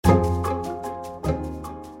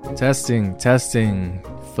Testing.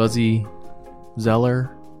 Fuzzy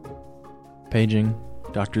Zeller. Paging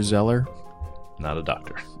Dr. Zeller. Not a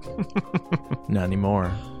doctor. Not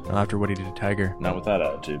anymore. Not after what he did to Tiger. Not with that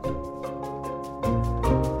attitude.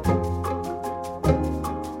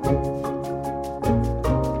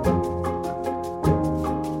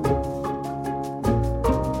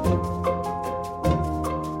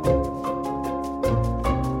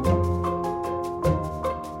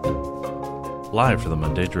 Live from the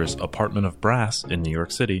Mundangerous Apartment of Brass in New York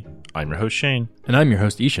City, I'm your host Shane. And I'm your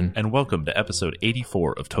host Ishan. And welcome to episode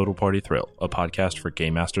 84 of Total Party Thrill, a podcast for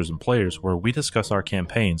game masters and players where we discuss our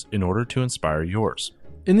campaigns in order to inspire yours.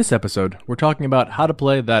 In this episode, we're talking about how to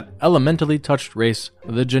play that elementally touched race,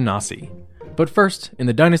 the Genasi. But first, in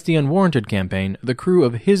the Dynasty Unwarranted campaign, the crew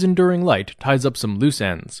of His Enduring Light ties up some loose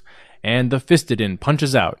ends, and the Fistadin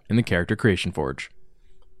punches out in the Character Creation Forge.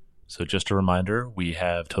 So just a reminder, we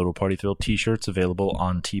have Total Party Thrill t-shirts available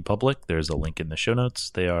on TeePublic. There's a link in the show notes.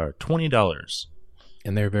 They are $20.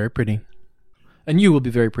 And they're very pretty. And you will be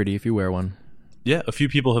very pretty if you wear one. Yeah, a few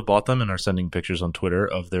people have bought them and are sending pictures on Twitter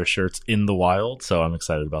of their shirts in the wild, so I'm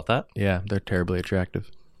excited about that. Yeah, they're terribly attractive.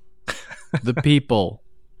 The people.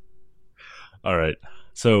 All right.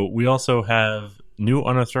 So we also have new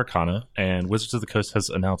Unearthed Arcana, and Wizards of the Coast has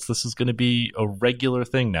announced this is going to be a regular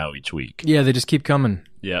thing now each week. Yeah, they just keep coming.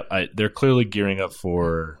 Yeah, they're clearly gearing up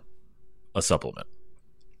for a supplement.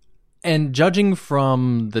 And judging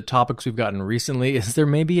from the topics we've gotten recently, is there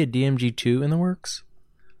maybe a DMG2 in the works?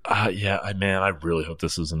 Yeah, I really hope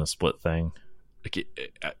this isn't a split thing. Like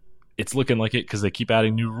it's looking like it because they keep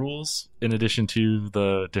adding new rules in addition to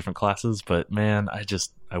the different classes, but man,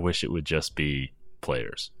 I wish it would just be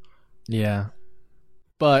players. Yeah.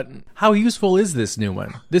 But how useful is this new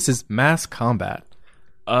one? This is mass combat.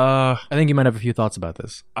 I think you might have a few thoughts about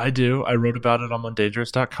this. I do. I wrote about it on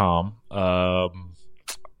mundangerous.com.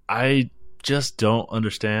 I just don't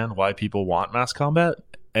understand why people want mass combat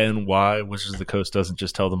and why Wizards of the Coast doesn't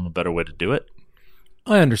just tell them a better way to do it.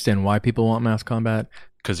 I understand why people want mass combat.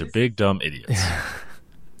 Because they're big, dumb idiots.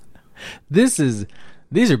 These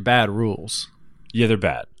are bad rules. Yeah, they're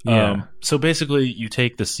bad. Yeah. So basically, you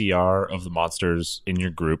take the CR of the monsters in your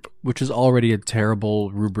group. Which is already a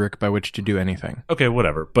terrible rubric by which to do anything. Okay,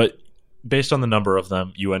 whatever. But based on the number of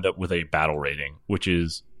them, you end up with a battle rating, which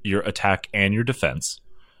is your attack and your defense.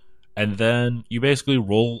 And then you basically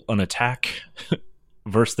roll an attack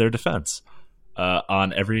versus their defense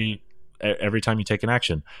on every time you take an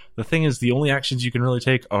action. The thing is, the only actions you can really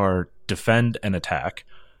take are defend and attack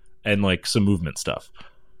and like some movement stuff.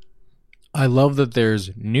 I love that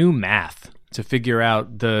there's new math to figure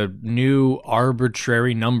out the new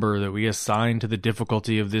arbitrary number that we assign to the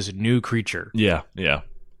difficulty of this new creature. Yeah.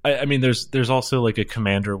 I mean, there's also like a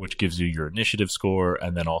commander which gives you your initiative score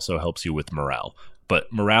and then also helps you with morale.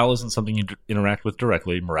 But morale isn't something you interact with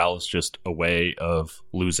directly. Morale is just a way of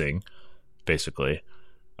losing, basically.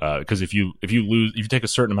 Because if you take a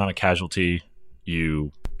certain amount of casualty,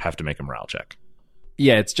 you have to make a morale check.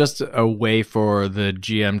 Yeah, it's just a way for the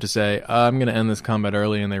GM to say, I'm going to end this combat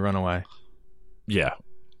early, and they run away. Yeah.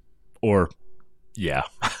 Or, yeah.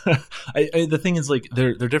 The thing is, like,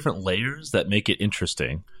 they're different layers that make it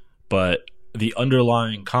interesting, but the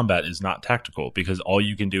underlying combat is not tactical because all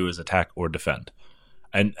you can do is attack or defend.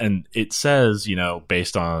 And it says,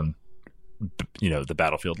 based on, the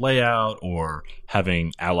battlefield layout or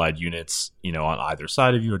having allied units, on either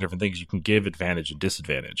side of you or different things, you can give advantage and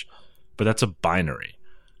disadvantage. But that's a binary.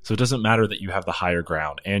 So it doesn't matter that you have the higher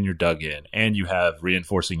ground and you're dug in and you have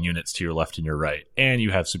reinforcing units to your left and your right and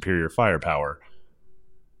you have superior firepower.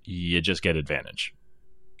 You just get advantage.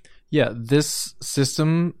 Yeah, this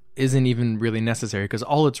system isn't even really necessary because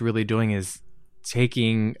all it's really doing is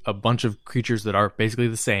taking a bunch of creatures that are basically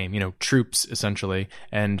the same, troops essentially,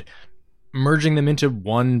 and merging them into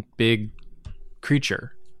one big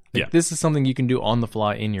creature. Like, yeah. This is something you can do on the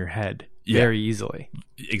fly in your head. Very easily.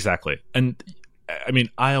 Exactly. And I mean,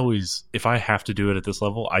 if I have to do it at this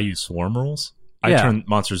level, I use swarm rules. I turn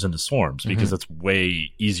monsters into swarms because that's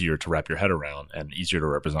way easier to wrap your head around and easier to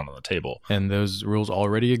represent on the table. And those rules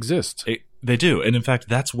already exist. They do. And in fact,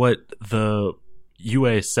 that's what the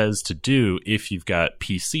UA says to do if you've got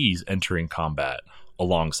PCs entering combat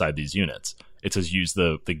alongside these units. It says use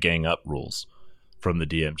the gang up rules from the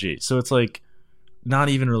DMG. So it's like, not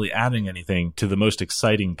even really adding anything to the most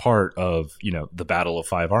exciting part of, the Battle of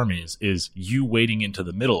Five Armies is you wading into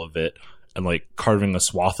the middle of it and like carving a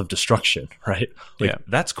swath of destruction, right?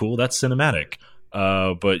 That's cool. That's cinematic.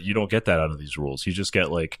 But you don't get that out of these rules. You just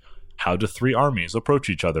get like, how do three armies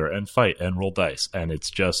approach each other and fight and roll dice? And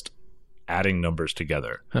it's just adding numbers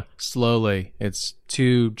together. Slowly. It's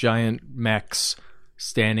two giant mechs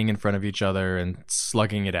standing in front of each other and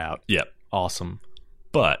slugging it out. Yep. Awesome.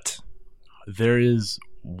 But there is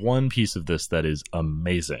one piece of this that is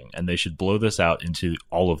amazing, and they should blow this out into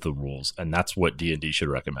all of the rules, and that's what D&D should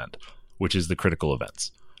recommend, which is the critical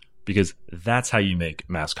events. Because that's how you make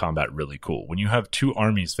mass combat really cool. When you have two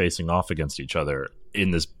armies facing off against each other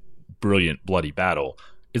in this brilliant, bloody battle,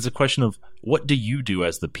 it's a question of what do you do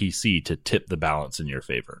as the PC to tip the balance in your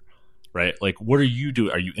favor, right? Like, what are you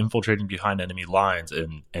doing? Are you infiltrating behind enemy lines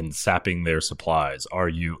and sapping their supplies? Are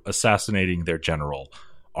you assassinating their general?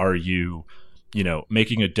 Are you,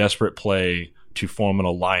 making a desperate play to form an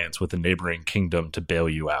alliance with a neighboring kingdom to bail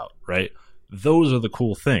you out, right? Those are the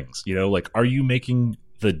cool things, like, are you making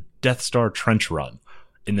the Death Star trench run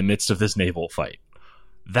in the midst of this naval fight?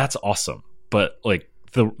 That's awesome. But like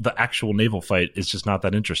the actual naval fight is just not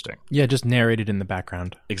that interesting. Yeah, just narrated in the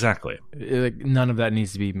background. Exactly. Like, none of that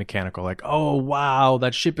needs to be mechanical. Like, oh, wow,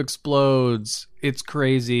 that ship explodes. It's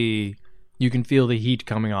crazy. You can feel the heat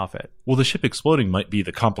coming off it. Well, the ship exploding might be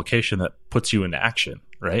the complication that puts you into action,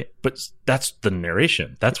 right? But that's the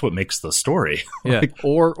narration. That's what makes the story. Yeah.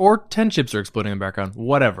 Or 10 ships are exploding in the background.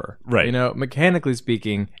 Whatever. Right. Mechanically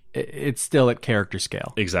speaking, it's still at character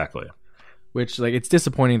scale. Exactly. Which, like, it's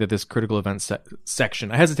disappointing that this critical event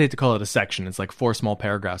section, I hesitate to call it a section. It's like 4 small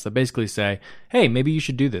paragraphs that basically say, hey, maybe you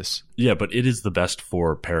should do this. Yeah, but it is the best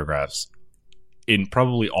 4 paragraphs in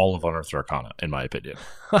probably all of Unearthed Arcana, in my opinion.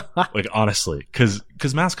 Like, honestly, because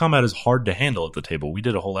mass combat is hard to handle at the table. We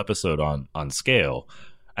did a whole episode on scale,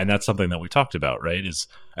 and that's something that we talked about, right?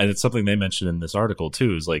 And it's something they mentioned in this article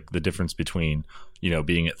too, is like the difference between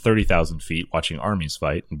being at 30,000 feet watching armies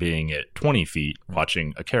fight and being at 20 feet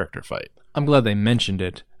watching a character fight. I'm glad they mentioned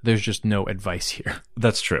it. There's just no advice here.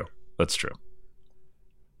 That's true.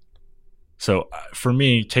 So for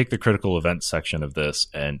me, take the critical event section of this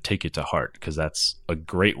and take it to heart, because that's a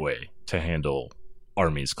great way to handle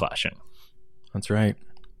armies clashing. That's right.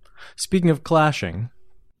 Speaking of clashing...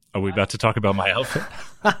 Are we about to talk about my outfit?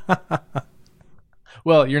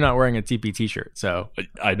 Well, you're not wearing a TPT shirt, so...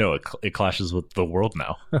 I know, it clashes with the world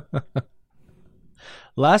now.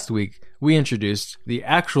 Last week, we introduced the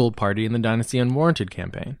actual party in the Dynasty Unwarranted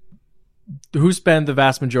campaign, who spend the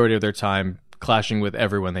vast majority of their time clashing with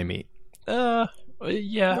everyone they meet. Yeah,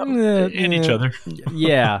 and each other.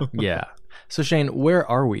 Yeah. So, Shane, where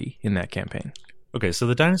are we in that campaign? Okay, so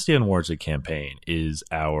the Dynasty Unwarranted campaign is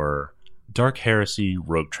our Dark Heresy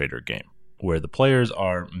Rogue Trader game, where the players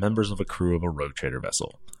are members of a crew of a Rogue Trader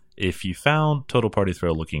vessel. If you found Total Party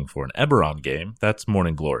Throw looking for an Eberron game, that's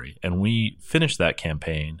Morning Glory, and we finished that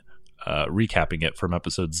campaign recapping it from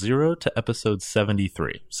episode 0 to episode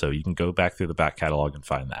 73, so you can go back through the back catalog and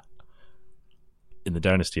find that. In the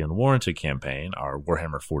Dynasty Unwarranted campaign, our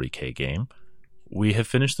Warhammer 40k game, we have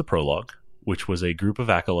finished the prologue, which was a group of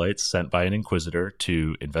acolytes sent by an inquisitor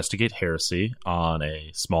to investigate heresy on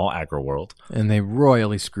a small aggro world. And they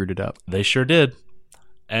royally screwed it up. They sure did.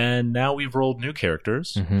 And now we've rolled new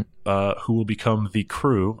characters who will become the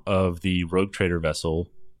crew of the Rogue Trader vessel,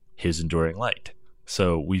 His Enduring Light.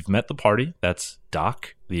 So we've met the party. That's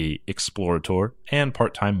Doc, the Explorator and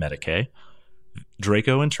part-time Medicae,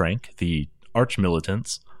 Draco and Trank, the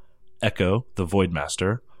Arch-Militants, Echo, the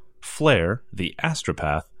Voidmaster, Flare, the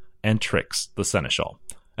Astropath, and Trix, the Seneschal.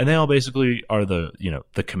 And they all basically are the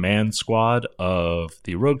command squad of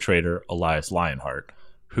the Rogue Trader, Elias Lionheart,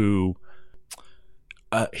 who...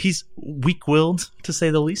 he's weak-willed, to say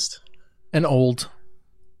the least. And old.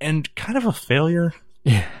 And kind of a failure.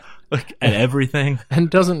 Yeah. Like, at everything. And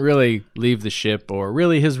doesn't really leave the ship or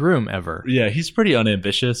really his room ever. Yeah, he's pretty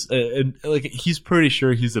unambitious. And like, he's pretty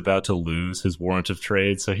sure he's about to lose his warrant of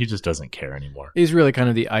trade, so he just doesn't care anymore. He's really kind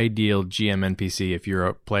of the ideal GM NPC if you're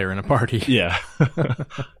a player in a party. Yeah.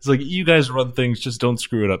 It's like, you guys run things, just don't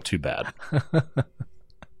screw it up too bad.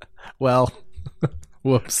 Well...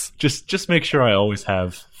 Whoops. Just make sure I always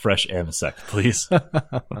have fresh anisec, please.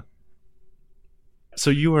 So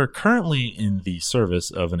you are currently in the service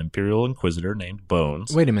of an Imperial Inquisitor named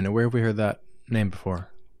Bones. Wait a minute, where have we heard that name before?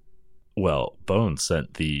 Well, Bones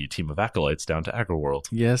sent the team of acolytes down to Agriworld.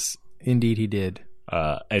 Yes, indeed he did.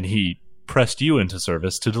 And he pressed you into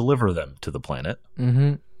service to deliver them to the planet.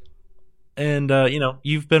 Mm-hmm. And,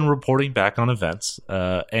 you've been reporting back on events,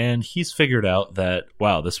 and he's figured out that,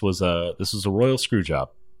 wow, this was a royal screw job.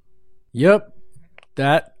 Yep.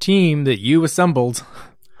 That team that you assembled.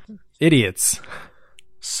 Idiots.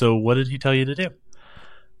 So what did he tell you to do?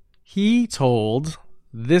 He told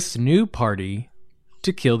this new party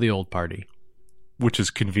to kill the old party. Which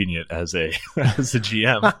is convenient as a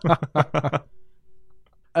GM.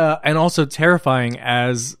 And also terrifying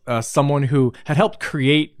as someone who had helped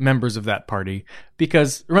create members of that party.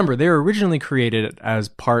 Because, remember, they were originally created as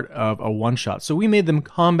part of a one-shot. So we made them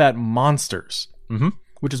combat monsters. Mm-hmm.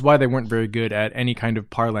 Which is why they weren't very good at any kind of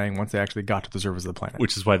parlaying once they actually got to the surface of the planet.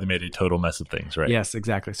 Which is why they made a total mess of things, right? Yes,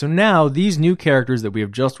 exactly. So now these new characters that we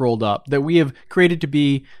have just rolled up, that we have created to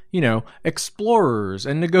be, explorers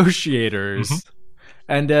and negotiators,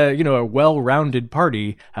 and, a well-rounded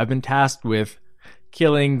party, have been tasked with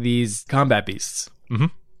killing these combat beasts. Mm-hmm.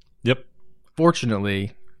 Yep.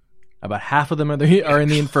 Fortunately, about half of them are in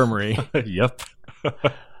the infirmary. Yep.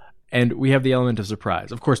 And we have the element of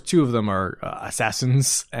surprise. Of course, 2 of them are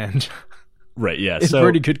assassins, and right, yeah, in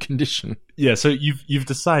pretty good condition. Yeah, so you've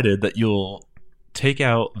decided that you'll take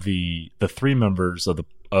out the 3 members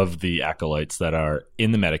of the acolytes that are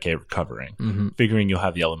in the Medicaid recovering, figuring you'll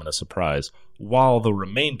have the element of surprise, while the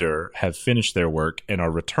remainder have finished their work and are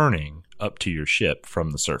returning up to your ship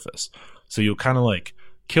from the surface. So you'll kind of like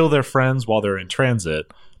kill their friends while they're in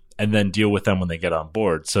transit, and then deal with them when they get on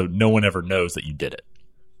board, so no one ever knows that you did it.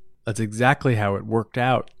 That's exactly how it worked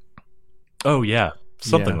out. Oh, yeah.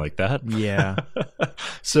 Something like that. Yeah.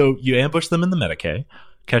 So you ambush them in the Medicaid,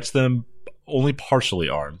 catch them only partially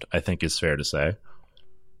armed, I think is fair to say.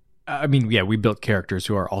 I mean, yeah, we built characters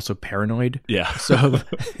who are also paranoid. Yeah. So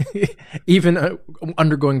even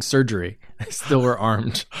undergoing surgery, they still were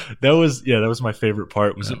armed. That was my favorite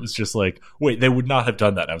part. It was just like, wait, they would not have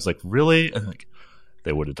done that. And I was like, really? And like,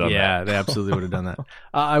 they would have done that. Yeah, they absolutely would have done that.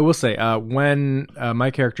 I will say, when my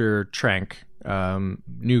character, Trank,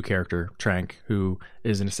 new character, Trank, who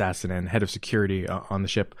is an assassin and head of security on the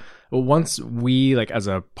ship, once we, as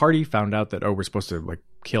a party, found out that, we're supposed to,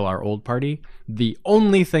 kill our old party, the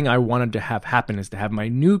only thing I wanted to have happen is to have my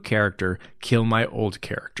new character kill my old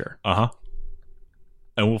character. Uh-huh.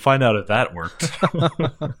 And we'll find out if that worked.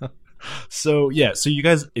 So you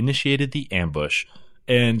guys initiated the ambush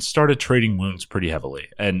and started trading wounds pretty heavily.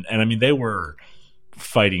 And I mean, they were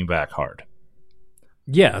fighting back hard.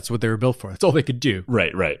 Yeah, that's what they were built for. That's all they could do.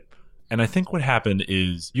 Right. And I think what happened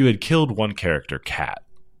is you had killed one character, Kat,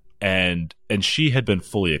 and she had been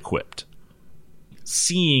fully equipped.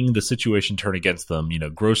 Seeing the situation turn against them,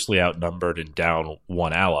 grossly outnumbered and down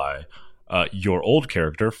one ally, your old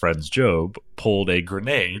character, Friends Job, pulled a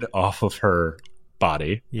grenade off of her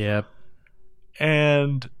body. Yep.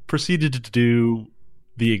 And proceeded to do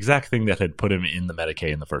the exact thing that had put him in the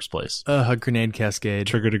Medicaid in the first place. A grenade cascade.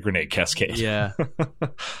 Triggered a grenade cascade. Yeah.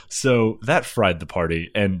 So that fried the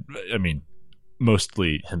party, and I mean,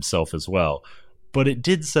 mostly himself as well. But it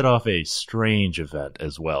did set off a strange event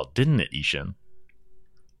as well, didn't it, Ishan?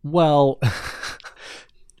 Well,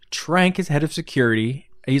 Trank is head of security.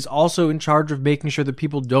 He's also in charge of making sure that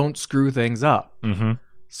people don't screw things up. Mm-hmm.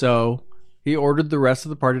 So he ordered the rest of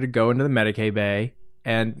the party to go into the Medicaid bay,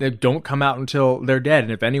 and they don't come out until they're dead.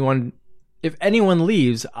 And if anyone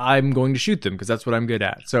leaves, I'm going to shoot them because that's what I'm good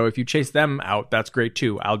at. So if you chase them out, that's great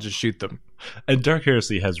too. I'll just shoot them. And Dark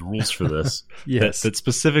Heresy has rules for this. Yes. that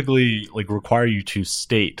specifically require you to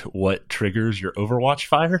state what triggers your Overwatch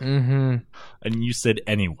fire. Mm-hmm. And you said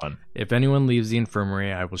anyone. If anyone leaves the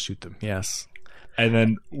infirmary, I will shoot them. Yes. And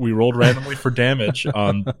then we rolled randomly for damage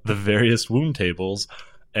on the various wound tables.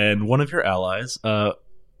 And one of your allies,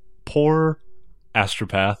 poor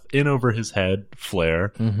astropath, in over his head,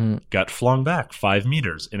 flare, got flung back 5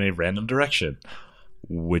 meters in a random direction,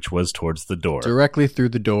 which was towards the door. Directly through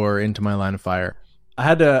the door into my line of fire. I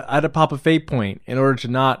had to pop a fate point in order to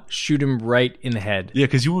not shoot him right in the head. Yeah,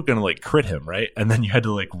 because you were going to crit him, right? And then you had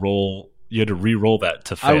to roll. You had to re-roll that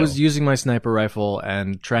to fail. I was using my sniper rifle,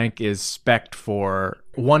 and Trank is spec'd for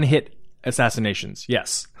one-hit assassinations.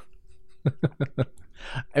 Yes.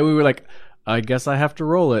 And we were like, I guess I have to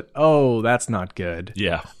roll it. Oh, that's not good.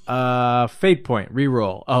 Yeah. Fate point,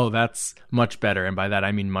 re-roll. Oh, that's much better. And by that,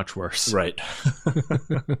 I mean much worse. Right.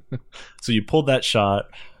 So you pulled that shot,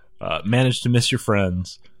 managed to miss your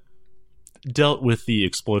friends, dealt with the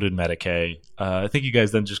exploded Medicaid. I think you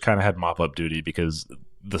guys then just kind of had mop-up duty because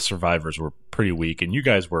the survivors were pretty weak, and you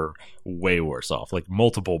guys were way worse off,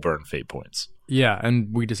 multiple burn fate points. Yeah,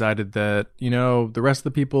 and we decided that, the rest of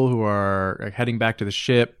the people who are heading back to the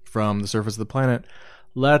ship from the surface of the planet,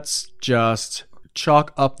 let's just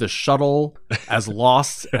chalk up the shuttle as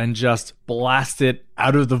lost and just blast it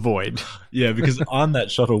out of the void. Yeah, because on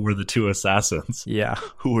that shuttle were the 2 assassins. Yeah.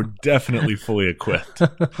 Who were definitely fully equipped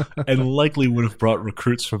and likely would have brought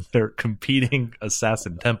recruits from their competing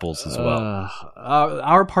assassin temples as well.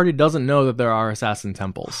 Our party doesn't know that there are assassin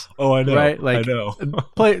temples. Oh, I know. Right? I know.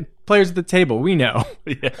 Players at the table, we know.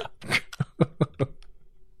 Yeah.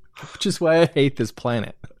 Which is why I hate this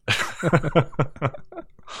planet.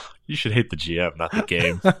 You should hate the GM, not the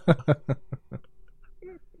game.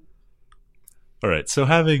 All right, so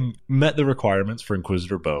having met the requirements for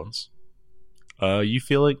Inquisitor Bones, you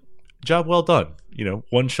feel like job well done. You know,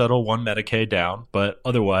 one shuttle, one Medicaid down, but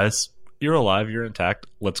otherwise, you're alive, you're intact.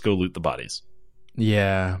 Let's go loot the bodies.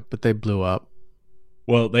 Yeah, but they blew up.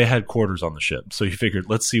 Well, they had quarters on the ship, so you figured,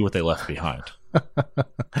 let's see what they left behind.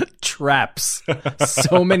 Traps.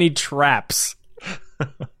 So many traps.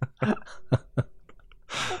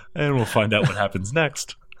 And we'll find out what happens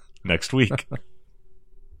next week.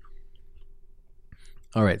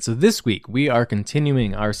 All right, so this week we are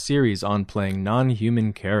continuing our series on playing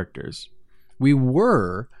non-human characters. We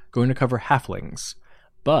were going to cover halflings,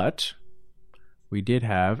 but we did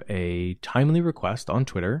have a timely request on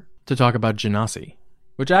Twitter to talk about Genasi,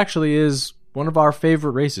 which actually is one of our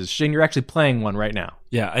favorite races. Shane, you're actually playing one right now.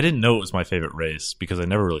 Yeah, I didn't know it was my favorite race because I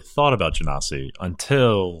never really thought about Genasi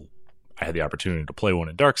until I had the opportunity to play one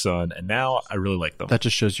in Dark Sun, and now I really like them. That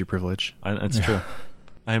just shows your privilege. That's true.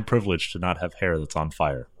 I am privileged to not have hair that's on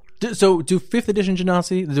fire. So do 5th edition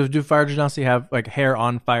Genasi, do Fire Genasi have like hair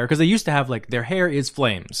on fire? Because they used to have like their hair is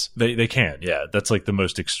flames. They can, yeah. That's like the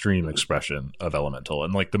most extreme expression of elemental.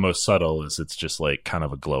 And like the most subtle is it's just like kind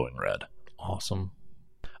of a glowing red. Awesome.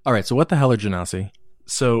 All right, so what the hell are Genasi?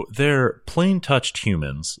 So they're plain-touched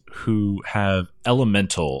humans who have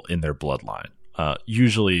elemental in their bloodline.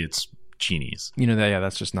 Usually it's genies. You know that, yeah,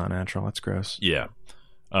 that's just not natural. That's gross. Yeah.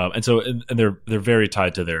 And so they're very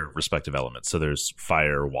tied to their respective elements. So there's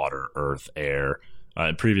fire, water, earth, air.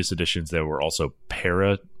 In previous editions, there were also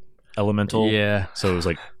para-elemental. Yeah. So it was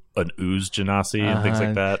like an ooze Genasi and things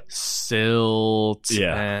like that. Silt.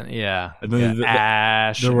 Yeah. And then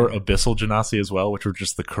ash. There were abyssal Genasi as well, which were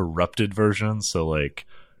just the corrupted versions. So like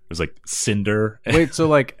it was like cinder. Wait, so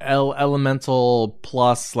like elemental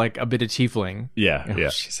plus like a bit of tiefling. Yeah. Oh, yeah.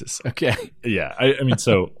 Jesus. Okay. Yeah. I mean,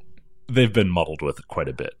 so they've been muddled with quite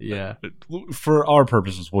a bit. Yeah. For our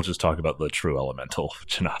purposes, we'll just talk about the true elemental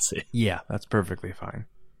Genasi. Yeah, that's perfectly fine.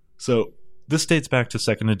 So this dates back to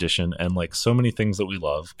 2nd edition, and like so many things that we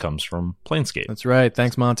love comes from Planescape. That's right.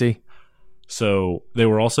 Thanks, Monty. So they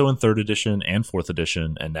were also in 3rd edition and 4th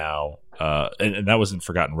edition, and now and that was in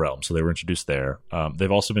Forgotten Realms, so they were introduced there.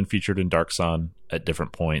 They've also been featured in Dark Sun at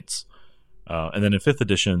different points. And then in 5th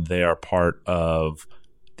edition, they are part of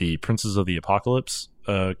the Princes of the Apocalypse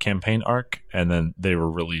campaign arc, and then they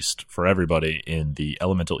were released for everybody in the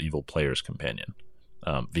Elemental Evil Player's Companion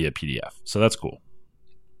via PDF. So that's cool.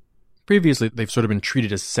 Previously, they've sort of been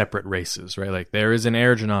treated as separate races, right? Like there is an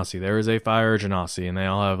air Genasi, there is a fire Genasi, and they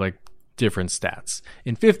all have like different stats.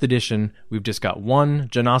 In 5th edition, we've just got one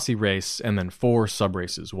Genasi race and then 4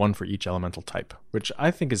 sub-races, one for each elemental type, which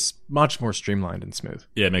I think is much more streamlined and smooth.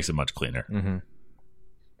 Yeah, it makes it much cleaner. Mm-hmm.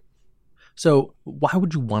 So why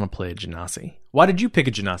would you want to play a Genasi? Why did you pick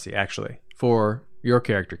a Genasi, actually, for your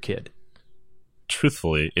character, Kid?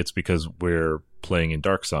 Truthfully, it's because we're playing in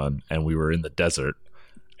Dark Sun, and we were in the desert,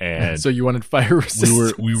 and so you wanted fire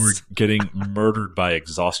resistance. We were getting murdered by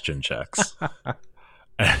exhaustion checks.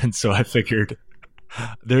 And so I figured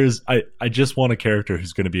I just want a character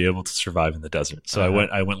who's going to be able to survive in the desert. So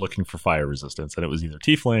I went looking for fire resistance, and it was either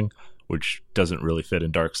Tiefling, which doesn't really fit in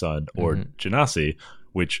Dark Sun, or Genasi,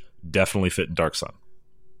 which definitely fit in Dark Sun.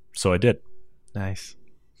 So I did. Nice.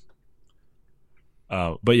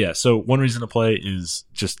 But yeah, so one reason to play is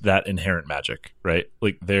just that inherent magic, right?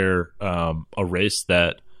 Like they're a race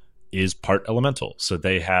that is part elemental, so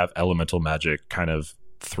they have elemental magic kind of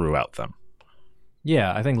throughout them.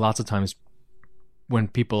 Yeah, I think lots of times when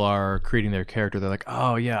people are creating their character, they're like,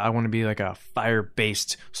 oh yeah, I want to be like a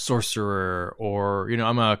fire-based sorcerer, or, you know,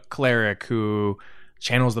 I'm a cleric who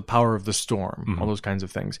channels the power of the storm, all those kinds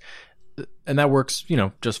of things. And that works, you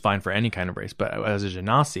know, just fine for any kind of race. But as a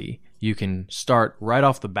Genasi, you can start right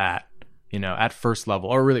off the bat, you know, at first level,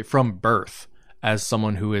 or really from birth, as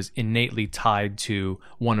someone who is innately tied to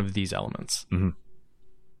one of these elements. Mm-hmm.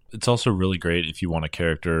 It's also really great if you want a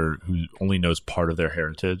character who only knows part of their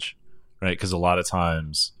heritage, right? Because a lot of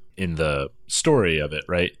times in the story of it,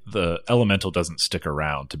 right, the elemental doesn't stick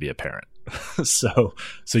around to be a parent. so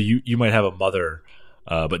you might have a mother,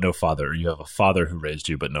 but no father. Or you have a father who raised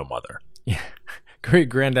you, but no mother. Yeah. Great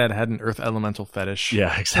granddad had an earth elemental fetish.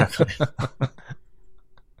 Yeah, exactly.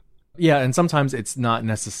 Yeah, and sometimes it's not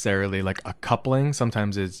necessarily like a coupling.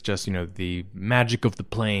 Sometimes it's just, you know, the magic of the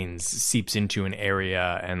plains seeps into an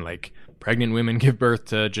area, and like pregnant women give birth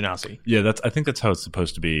to Genasi. Yeah, I think that's how it's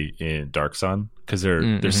supposed to be in Dark Sun, because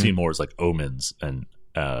they're seen more as like omens and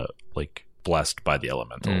like blessed by the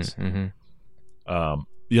elementals.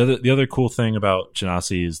 The other cool thing about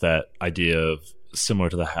Genasi is that idea of, similar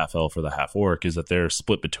to the half elf or the half orc, is that they're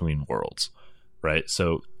split between worlds, right?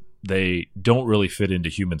 So they don't really fit into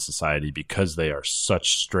human society because they are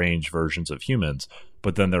such strange versions of humans,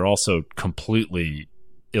 but then they're also completely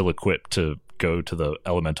ill-equipped to go to the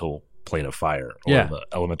elemental plane of fire or the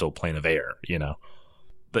elemental plane of air,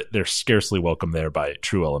 But they're scarcely welcome there by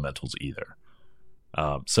true elementals either.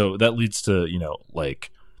 So that leads to,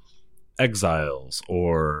 like exiles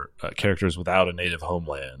or characters without a native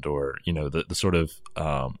homeland, or the sort of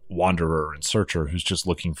wanderer and searcher who's just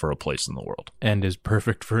looking for a place in the world and is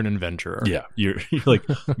perfect for an adventurer. Yeah, you're like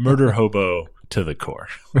murder hobo to the core.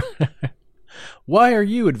 Why are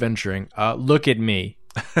you adventuring? Look at me.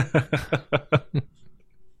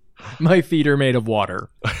 My feet are made of water.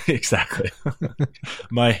 Exactly.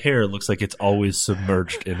 My hair looks like it's always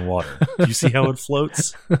submerged in water. Do you see how it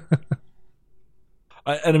floats?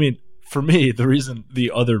 I mean, for me,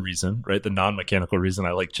 the other reason, right, the non-mechanical reason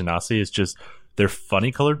I like Genasi is just they're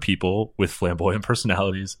funny colored people with flamboyant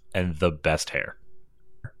personalities and the best hair.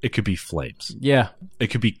 It could be flames. Yeah. It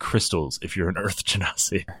could be crystals if you're an Earth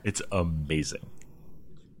Genasi. It's amazing.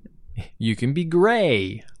 You can be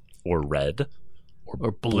gray. Or red.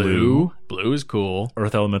 Or blue. Blue is cool.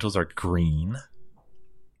 Earth elementals are green.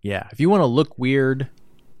 Yeah. If you want to look weird.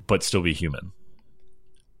 But still be human.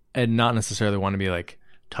 And not necessarily want to be like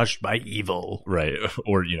touched by evil. Right.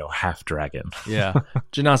 Or, half dragon. Yeah.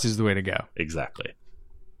 Genasi's the way to go. Exactly.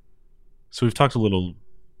 So we've talked a little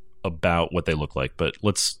about what they look like, but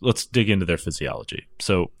let's dig into their physiology.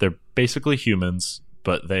 So they're basically humans,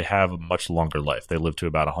 but they have a much longer life. They live to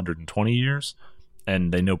about 120 years,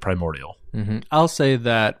 and they know primordial. Mm-hmm. I'll say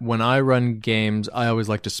that when I run games, I always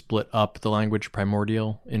like to split up the language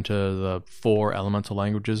primordial into the 4 elemental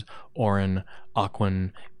languages: Auran,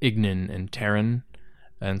 Aquan, Ignan, and Terran.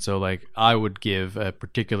 And so, like, I would give a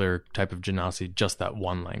particular type of Genasi just that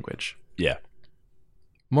one language. Yeah.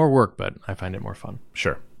 More work, but I find it more fun.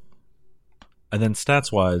 Sure. And then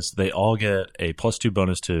stats-wise, they all get a +2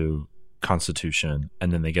 bonus to Constitution,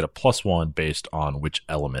 and then they get a +1 based on which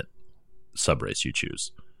element subrace you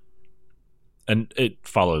choose. And it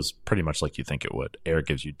follows pretty much like you think it would. Air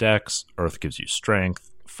gives you Dex, Earth gives you Strength,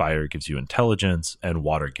 Fire gives you Intelligence, and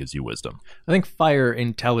Water gives you Wisdom. I think Fire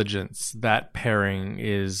Intelligence, that pairing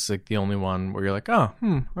is like the only one where you're like, oh,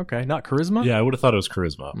 okay, not Charisma? Yeah, I would have thought it was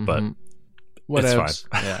Charisma, but it's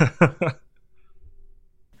fine. Yeah.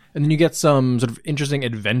 And then you get some sort of interesting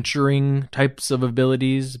adventuring types of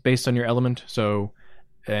abilities based on your element. So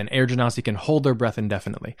an Air Genasi can hold their breath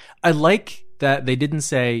indefinitely. I like that they didn't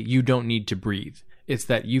say you don't need to breathe. It's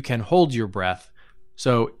that you can hold your breath.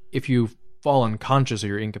 So if you fall unconscious or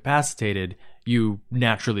you're incapacitated, you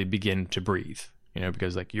naturally begin to breathe.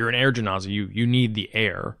 Because like you're an Air Genasi, you need the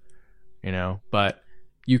air, but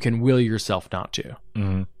you can will yourself not to.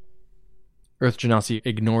 Mm-hmm. Earth Genasi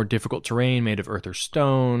ignore difficult terrain made of earth or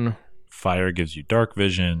stone. Fire gives you dark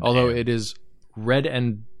vision. Although it is red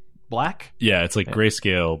and black? Yeah, it's like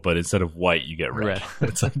grayscale, but instead of white, you get red.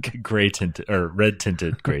 It's like a gray tinted or red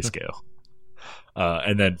tinted grayscale.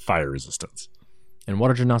 And then fire resistance. And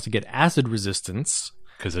Water Genasi get acid resistance.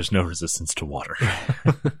 Because there's no resistance to water.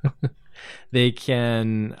 They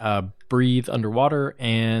can breathe underwater,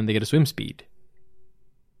 and they get a swim speed.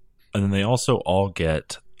 And then they also all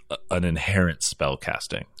get an inherent spell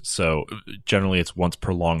casting. So generally it's once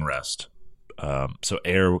per long rest. So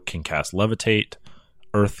air can cast Levitate,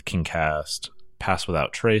 earth can cast Pass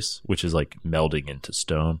Without Trace, which is like melding into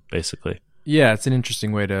stone, basically. Yeah, it's an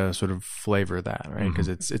interesting way to sort of flavor that, right? Because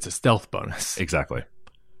it's a stealth bonus. Exactly.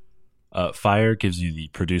 Fire gives you the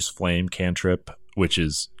Produce Flame cantrip, which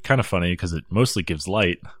is kind of funny because it mostly gives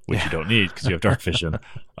light, which you don't need because you have dark vision,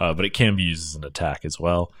 but it can be used as an attack as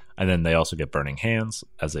well. And then they also get Burning Hands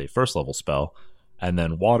as a first level spell. And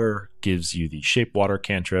then Water gives you the Shape Water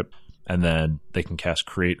cantrip, and then they can cast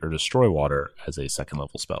Create or Destroy Water as a second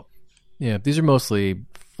level spell. Yeah, these are mostly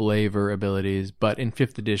flavor abilities, but in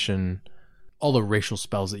 5th edition, all the racial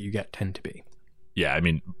spells that you get tend to be. Yeah, I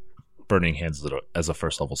mean, Burning Hands as a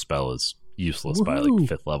first level spell is useless by like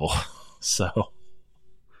 5th level. So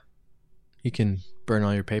you can burn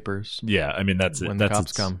all your papers. Yeah, I mean that's when it. The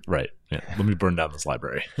cops come. Right. Yeah. Let me burn down this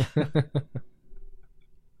library.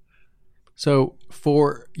 So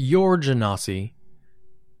for your Genasi,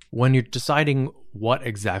 when you're deciding what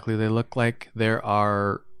exactly they look like,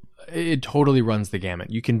 it totally runs the gamut.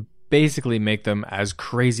 You can basically make them as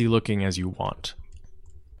crazy looking as you want.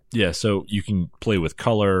 Yeah, so you can play with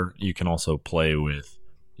color. You can also play with,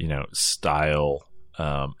 style,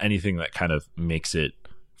 anything that kind of makes it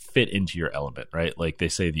fit into your element, right? Like they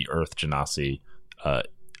say the Earth Genasi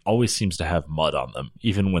always seems to have mud on them,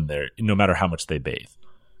 even when no matter how much they bathe.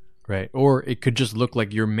 Right. Or it could just look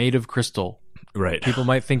like you're made of crystal Right. People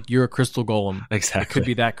might think you're a crystal golem. Exactly. It could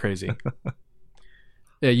be that crazy.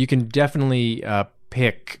 Yeah, you can definitely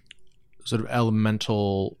pick sort of an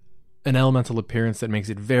elemental appearance that makes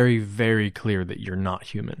it very, very clear that you're not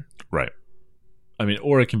human. Right. I mean,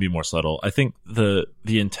 or it can be more subtle. I think the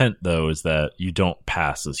intent, though, is that you don't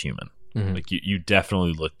pass as human. Mhm. Like you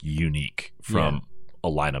definitely look unique from a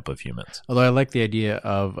lineup of humans. Although I like the idea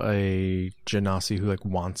of a Genasi who like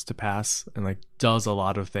wants to pass and like does a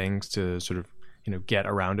lot of things to sort of, you know, get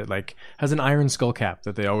around it. Like has an iron skull cap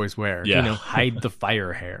that they always wear. Yeah. You know, hide the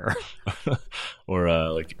fire hair. Or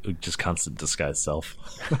like just constant disguise self.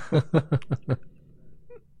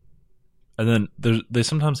 And then they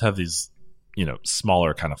sometimes have these, you know,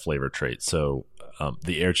 smaller kind of flavor traits. So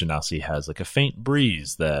the air Genasi has like a faint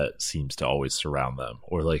breeze that seems to always surround them.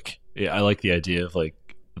 Or like, yeah, I like the idea of like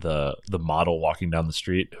the model walking down the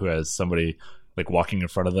street who has somebody like walking in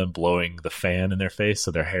front of them blowing the fan in their face,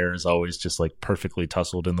 so their hair is always just like perfectly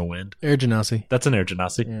tousled in the wind. Air Genasi. That's an air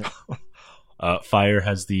Genasi. Yeah. Fire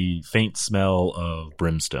has the faint smell of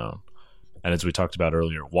brimstone. And as we talked about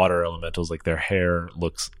earlier, water elementals, like their hair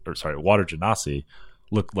water Genasi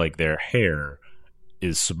look like their hair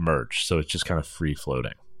is submerged, so it's just kind of free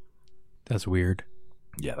floating. That's weird.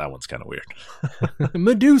 Yeah, that one's kind of weird.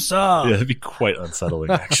 Medusa! Yeah, that'd be quite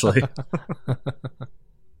unsettling, actually.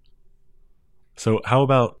 So how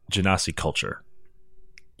about Genasi culture?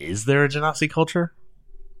 Is there a Genasi culture?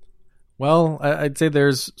 Well, I'd say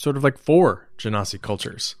there's sort of like 4 Genasi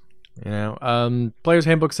cultures. You know, Player's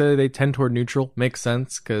Handbook say they tend toward neutral. Makes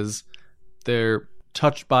sense because they're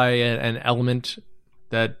touched by an element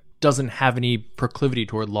that doesn't have any proclivity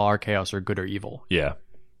toward law or chaos or good or evil. Yeah.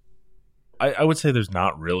 I would say there's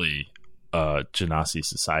not really a Genasi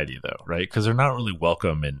society, though, right? Because they're not really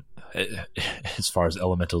welcome in, as far as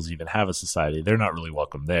elementals even have a society, they're not really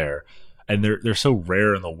welcome there. And they're so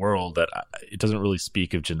rare in the world that it doesn't really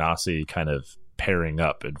speak of Genasi kind of pairing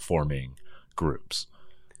up and forming groups.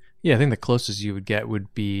 Yeah, I think the closest you would get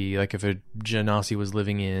would be like if a Genasi was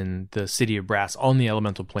living in the city of Brass on the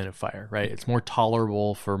elemental plane of fire, right? It's more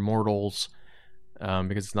tolerable for mortals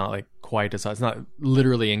because it's not like quite as hot. It's not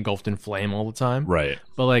literally engulfed in flame all the time. Right.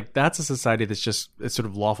 But like that's a society that's just, it's sort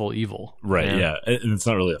of lawful evil. Right, you know? yeah. And it's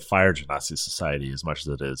not really a fire Genasi society as much as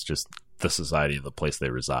it is just the society of the place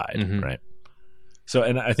they reside, Mhm. right? So,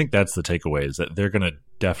 and I think that's the takeaway, is that they're going to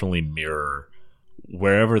definitely mirror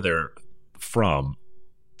wherever they're from.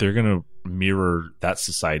 They're going to mirror that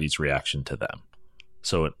society's reaction to them.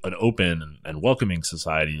 So an open and welcoming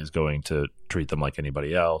society is going to treat them like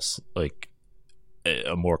anybody else. Like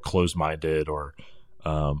a more closed-minded or,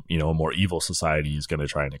 a more evil society is going to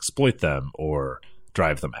try and exploit them or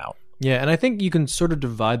drive them out. Yeah, and I think you can sort of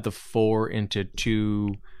divide the 4 into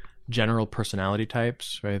 2 general personality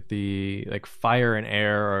types, right? The like fire and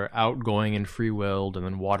air are outgoing and free-willed, and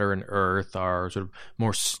then water and earth are sort of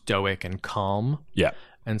more stoic and calm. Yeah.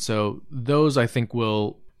 And so those, I think,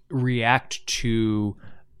 will react to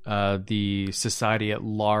the society at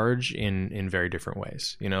large in very different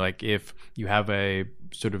ways. You know, like if you have a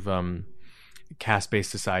sort of caste-based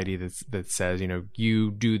society that says, you know,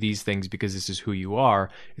 you do these things because this is who you are,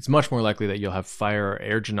 it's much more likely that you'll have fire or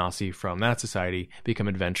air Genasi from that society become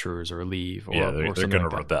adventurers or leave or, they're something going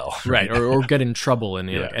to like that. rebel. Right, or get in trouble and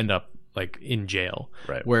Yeah. like, end up like in jail.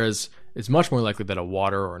 Right. Whereas it's much more likely that a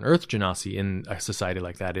water or an earth Genasi in a society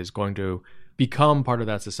like that is going to become part of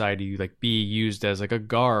that society, like be used as like a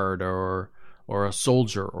guard or a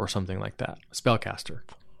soldier or something like that, a spellcaster.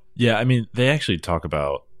 Yeah, I mean, they actually talk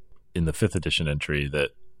about in the 5th edition entry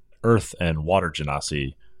that earth and water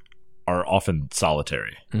Genasi are often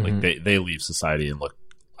solitary. Mhm. Like they leave society and look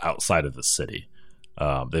outside of the city.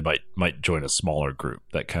 They might join a smaller group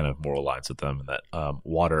that kind of more aligns with them. And that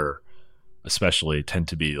water especially tend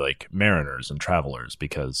to be like mariners and travelers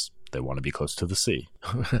because they want to be close to the sea.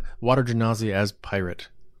 Water Genasi as pirate.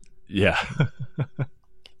 Yeah.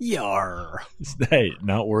 Yar. Hey,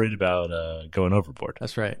 not worried about going overboard.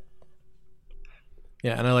 That's right.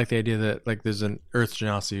 Yeah, and I like the idea that like there's an earth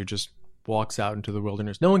Genasi who just walks out into the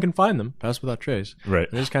wilderness. No one can find them, pass without trace. Right.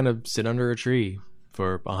 They just kind of sit under a tree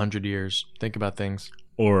for 100 years, think about things.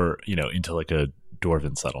 Or, into like a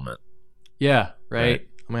dwarven settlement. Yeah, right? Right.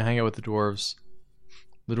 I'm going to hang out with the dwarves.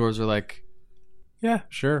 The dwarves are like, yeah,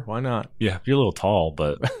 sure, why not? Yeah, you're a little tall,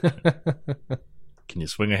 but can you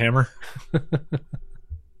swing a hammer?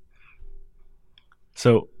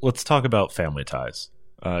 So let's talk about family ties.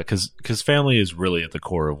 Because family is really at the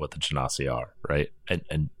core of what the Genasi are, right?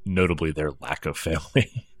 And notably their lack of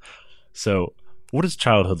family. So what does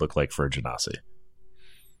childhood look like for a Genasi?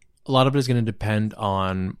 A lot of it is going to depend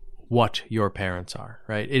on what your parents are,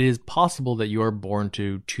 right? It is possible that you are born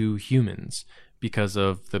to two humans because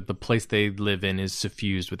of the place they live in is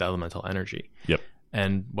suffused with elemental energy. Yep.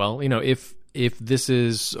 And well, if this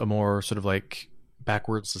is a more sort of like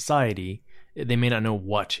backward society, they may not know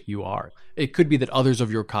what you are. It could be that others of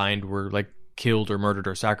your kind were like killed or murdered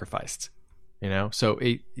or sacrificed, so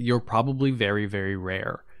you're probably very, very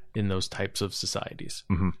rare in those types of societies.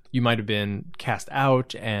 Mm-hmm. You might have been cast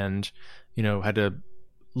out and had to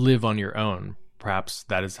live on your own. Perhaps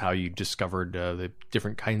that is how you discovered the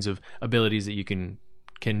different kinds of abilities that you can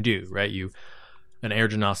do, right? An air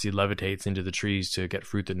genasi levitates into the trees to get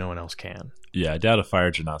fruit that no one else can. Yeah, I doubt a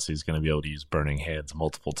fire genasi is going to be able to use burning hands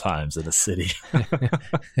multiple times in a city.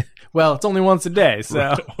 Well, it's only once a day,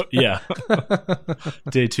 so yeah.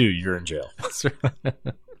 Day 2, you're in jail. That's right.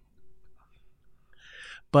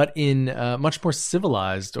 But in much more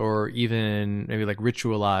civilized or even maybe like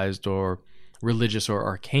ritualized or religious or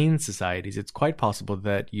arcane societies, it's quite possible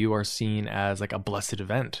that you are seen as like a blessed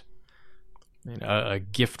event, a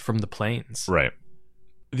gift from the plains. Right.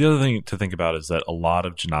 The other thing to think about is that a lot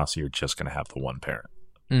of genasi are just going to have the one parent.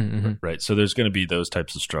 Mm-hmm. Right. So there's going to be those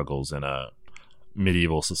types of struggles in a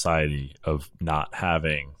medieval society of not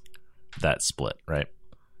having that split. Right.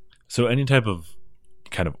 So any type of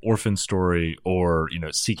kind of orphan story or,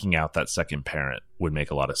 seeking out that second parent would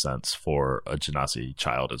make a lot of sense for a genasi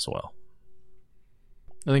child as well.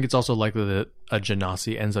 I think it's also likely that a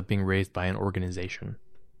genasi ends up being raised by an organization.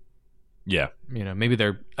 Yeah. Maybe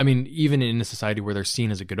even in a society where they're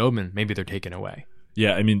seen as a good omen, maybe they're taken away.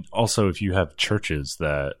 Yeah. Also, if you have churches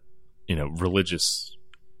that, religious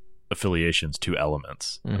affiliations to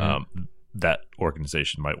elements, mm-hmm. That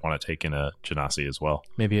organization might want to take in a genasi as well.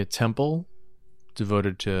 Maybe a temple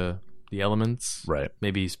devoted to the elements. Right.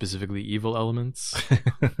 Maybe specifically evil elements.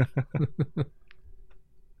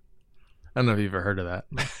 I don't know if you've ever heard of that.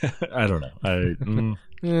 I don't know.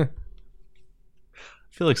 I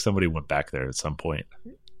feel like somebody went back there at some point.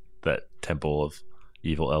 That temple of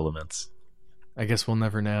evil elements. I guess we'll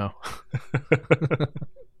never know.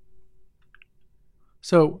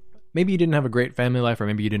 So maybe you didn't have a great family life, or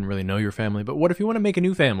maybe you didn't really know your family, but what if you want to make a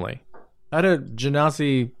new family? How to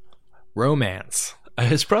genasi romance?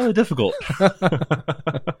 It's probably difficult.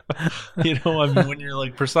 When you're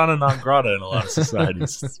like persona non grata in a lot of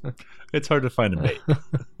societies, it's hard to find a mate.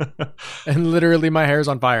 And literally my hair's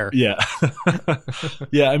on fire. Yeah.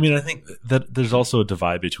 Yeah, I think that there's also a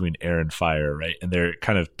divide between air and fire, right? And their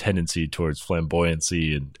kind of tendency towards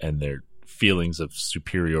flamboyancy and their feelings of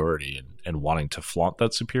superiority and wanting to flaunt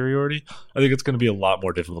that superiority. I think it's going to be a lot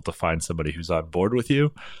more difficult to find somebody who's on board with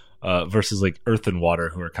you versus like earth and water,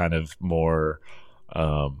 who are kind of more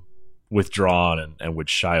withdrawn and would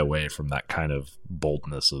shy away from that kind of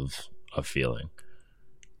boldness of feeling.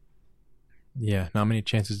 Yeah, not many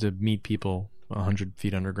chances to meet people 100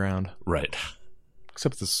 feet underground. Right.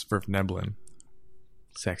 Except the Svirfneblin.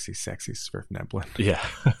 Sexy, sexy Svirfneblin. Yeah.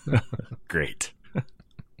 Great.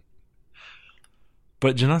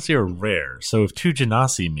 But genasi are rare, so if two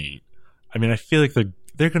genasi meet, I feel like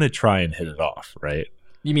they're going to try and hit it off, right?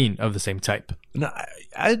 You mean of the same type? No,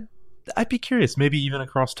 I'd be curious, maybe even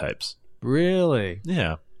across types. Really?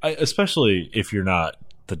 Yeah. Especially if you're not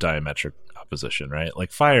the diametric opposition, right?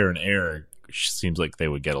 Like fire and air seems like they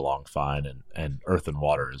would get along fine, and earth and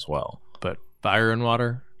water as well. But fire and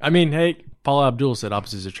water? Hey, Paula Abdul said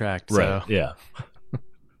opposites attract. Right, so. Yeah.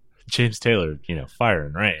 James Taylor, fire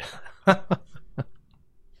and rain.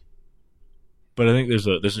 But I think there's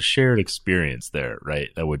a shared experience there, right?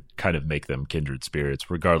 That would kind of make them kindred spirits,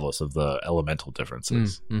 regardless of the elemental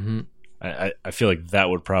differences. Mm-hmm. I feel like that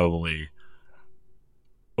would probably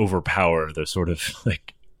overpower the sort of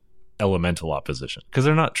like elemental opposition, because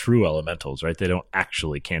they're not true elementals, right? They don't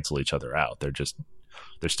actually cancel each other out.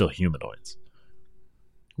 They're still humanoids,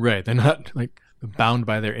 right? They're not like bound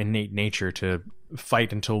by their innate nature to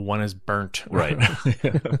fight until one is burnt, right?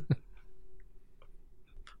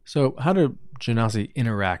 So how do genasi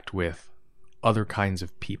interact with other kinds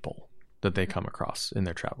of people that they come across in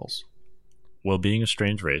their travels? Well, being a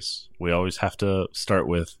strange race, we always have to start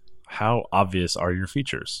with how obvious are your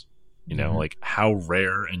features? Mm-hmm. Like how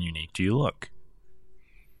rare and unique do you look?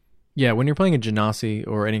 Yeah, when you're playing a genasi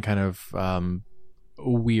or any kind of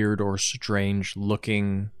weird or strange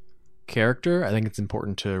looking character, I think it's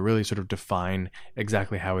important to really sort of define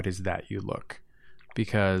exactly how it is that you look,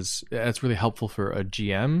 because it's really helpful for a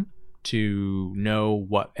GM to know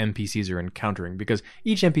what NPCs are encountering, because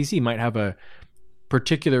each NPC might have a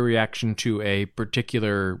particular reaction to a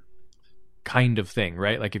particular kind of thing,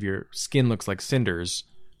 right? Like if your skin looks like cinders,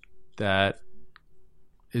 that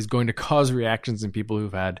is going to cause reactions in people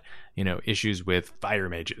who've had, issues with fire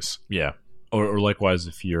mages. Yeah. Or likewise,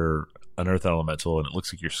 if you're an earth elemental and it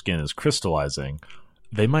looks like your skin is crystallizing,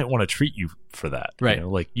 they might want to treat you for that. Right.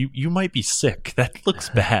 Like you might be sick. That looks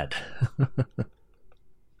bad.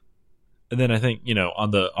 And then I think,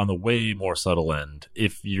 on the way more subtle end,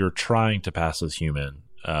 if you're trying to pass as human,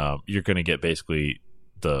 you're going to get basically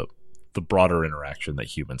the broader interaction that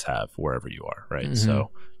humans have wherever you are, right? Mm-hmm.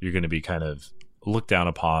 So you're going to be kind of looked down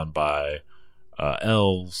upon by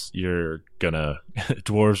elves.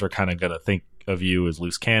 Dwarves are kind of going to think of you as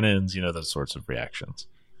loose cannons, those sorts of reactions.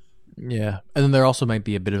 Yeah. And then there also might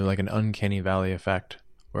be a bit of like an uncanny valley effect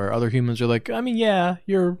where other humans are like, I mean, yeah,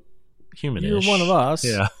 you're human-ish. You're one of us.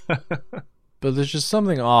 Yeah. But there's just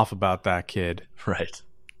something off about that kid. Right.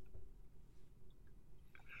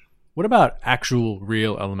 What about actual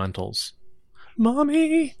real elementals?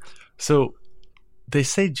 Mommy! So they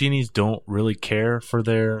say genies don't really care for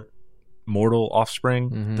their mortal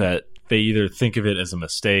offspring, that they either think of it as a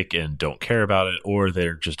mistake and don't care about it, or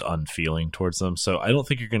they're just unfeeling towards them. So I don't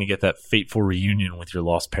think you're going to get that fateful reunion with your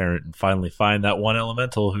lost parent and finally find that one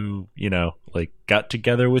elemental who, got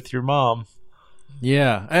together with your mom.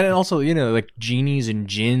 Yeah. And also, like genies and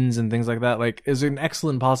jinns and things like that, like, is an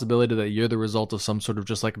excellent possibility that you're the result of some sort of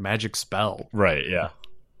just like magic spell. Right, yeah.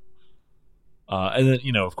 And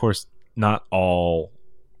then, of course, not all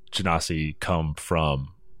Genasi come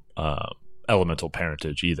from elemental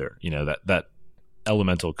parentage either. That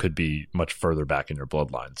elemental could be much further back in your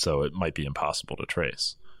bloodline, so it might be impossible to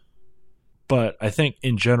trace. But I think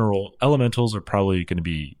in general, elementals are probably going to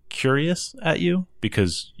be curious at you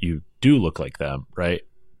because you do look like them, right?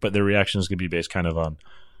 But their reaction is going to be based kind of on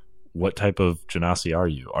what type of Genasi are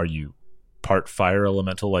you? Are you part fire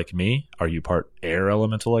elemental like me? Are you part air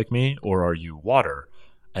elemental like me? Or are you water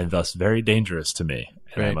and thus very dangerous to me?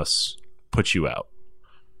 And I must put you out.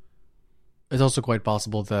 It's also quite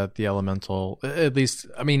possible that the elemental, at least,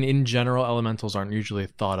 I mean, in general, elementals aren't usually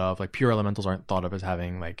thought of, like pure elementals aren't thought of as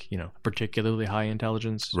having like, particularly high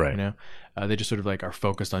intelligence, right? They just sort of like are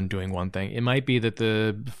focused on doing one thing. It might be that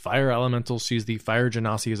the fire elemental sees the fire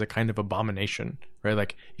Genasi as a kind of abomination, right?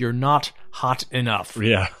 Like, you're not hot enough.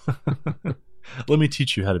 Yeah. Let me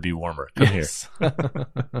teach you how to be warmer. Come here.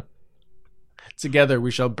 Together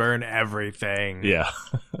we shall burn everything. Yeah.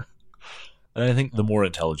 And I think the more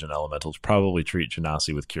intelligent elementals probably treat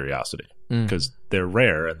Genasi with curiosity because they're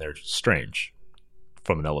rare and they're strange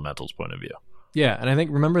from an elemental's point of view. Yeah, and I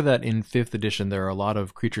think remember that in 5th edition there are a lot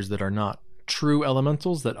of creatures that are not true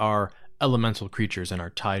elementals that are elemental creatures and are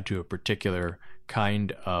tied to a particular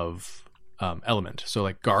kind of element. So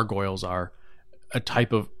like gargoyles are a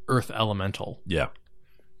type of earth elemental. Yeah.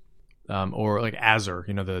 Or like Azur,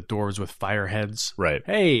 the dwarves with fire heads. Right.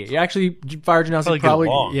 Hey, actually, fire Genasi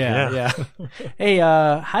probably. Yeah. Hey,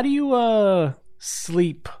 how do you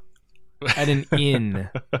sleep at an inn?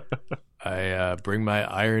 I bring my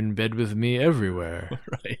iron bed with me everywhere.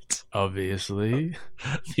 Right. Obviously.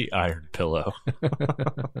 The iron pillow.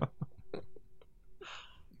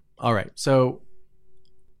 All right. So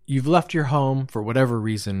you've left your home for whatever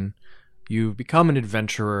reason. You've become an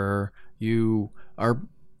adventurer. You are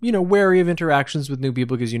wary of interactions with new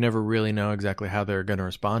people because you never really know exactly how they're going to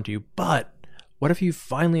respond to you. But what if you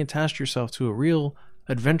finally attached yourself to a real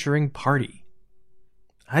adventuring party?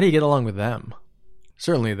 How do you get along with them?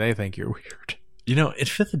 Certainly they think you're weird. In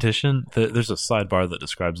 5th edition, there's a sidebar that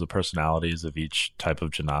describes the personalities of each type of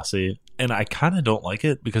Genasi, and I kind of don't like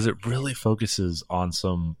it because it really focuses on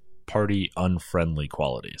some party unfriendly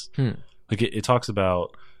qualities. Like it talks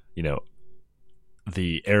about,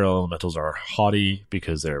 the air elementals are haughty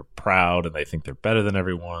because they're proud and they think they're better than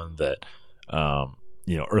everyone, that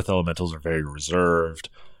earth elementals are very reserved,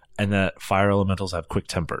 and that fire elementals have quick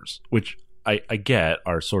tempers, which I get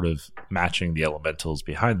are sort of matching the elementals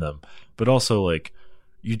behind them, but also like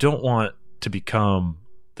you don't want to become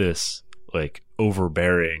this like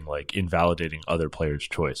overbearing, like invalidating other players'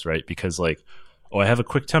 choice, right? Because like, oh, I have a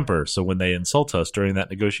quick temper, so when they insult us during that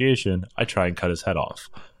negotiation, I try and cut his head off.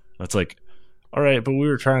 It's like, all right, but we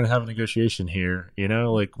were trying to have a negotiation here,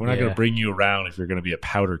 like we're not going to bring you around if you're going to be a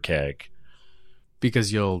powder keg.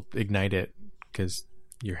 Because you'll ignite it because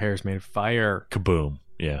your hair is made of fire. Kaboom.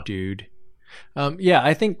 Yeah. Dude.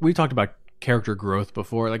 I think we talked about character growth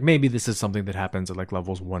before. Like maybe this is something that happens at like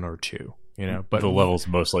levels 1 or 2, but the level's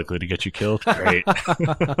most likely to get you killed. Great.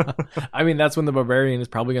 I mean, that's when the barbarian is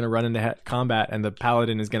probably going to run into combat and the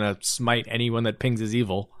paladin is going to smite anyone that pings his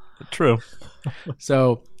evil. True.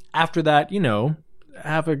 So after that,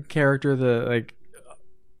 have a character that like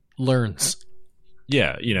learns.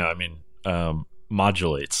 Yeah.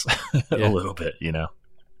 Modulates a little bit,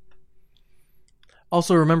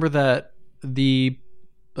 Also, remember that the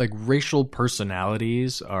racial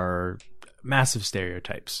personalities are massive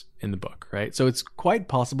stereotypes in the book, right? So it's quite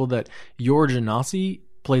possible that your Genasi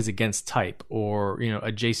plays against type or,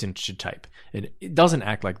 adjacent to type. It doesn't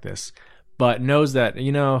act like this, but knows that,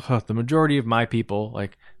 the majority of my people,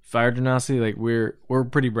 like Fire Genasi, we're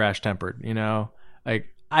pretty brash tempered,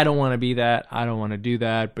 I don't want to be that. I don't want to do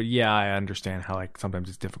that. But yeah, I understand how sometimes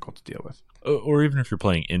it's difficult to deal with. Or even if you're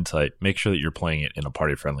playing in type, make sure that you're playing it in a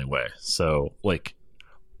party friendly way. So like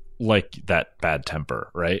that bad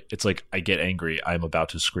temper, right? It's like I get angry, I'm about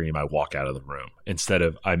to scream, I walk out of the room. Instead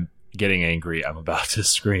of I'm getting angry, I'm about to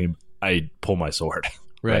scream, I pull my sword.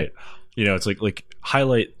 Right? It's like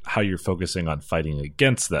highlight how you're focusing on fighting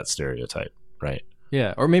against that stereotype, right?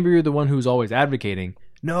 Yeah. Or maybe you're the one who's always advocating,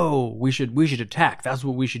 no, we should attack. That's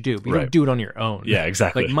what we should do. But you don't do it on your own. Yeah,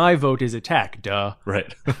 exactly. My vote is attack, duh.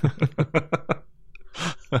 Right.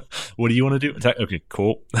 What do you want to do? Attack? Okay,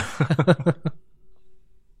 cool.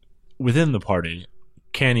 Within the party,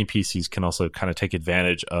 canny PCs can also kind of take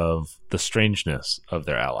advantage of the strangeness of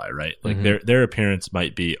their ally, right? Like their appearance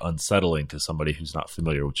might be unsettling to somebody who's not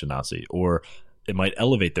familiar with Genasi, or it might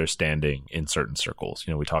elevate their standing in certain circles.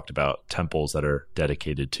 We talked about temples that are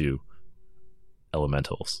dedicated to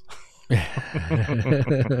elementals. But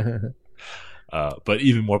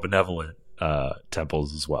even more benevolent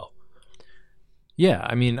temples as well. Yeah,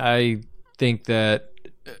 I think that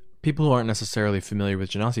people who aren't necessarily familiar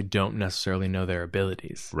with Genasi don't necessarily know their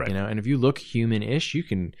abilities, right? And if you look human-ish,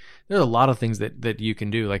 there's a lot of things that you can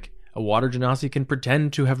do. Like a water Genasi can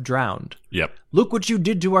pretend to have drowned. Yep. Look what you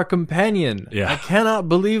did to our companion. Yeah. I cannot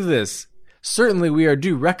believe this. Certainly we are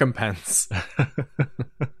due recompense.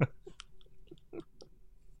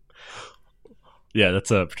 Yeah, that's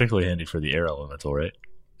particularly handy for the air elemental, right?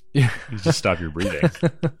 Yeah. You just stop your breathing.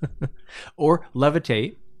 Or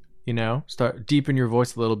levitate. Start deepen your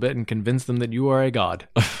voice a little bit and convince them that you are a god.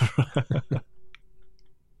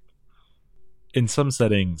 In some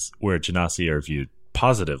settings where Genasi are viewed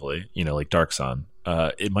positively, like Dark Sun,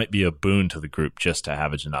 it might be a boon to the group just to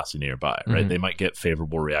have a Genasi nearby, right? They might get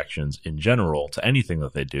favorable reactions in general to anything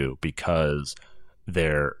that they do because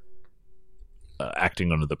they're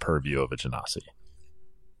acting under the purview of a Genasi.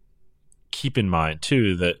 Keep in mind,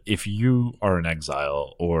 too, that if you are in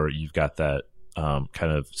exile or you've got that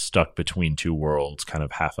kind of stuck between two worlds, kind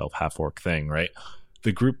of half-elf, half-orc thing, right?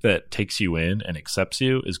 The group that takes you in and accepts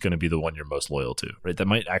you is going to be the one you're most loyal to, right? That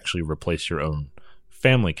might actually replace your own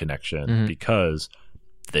family connection because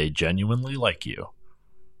they genuinely like you.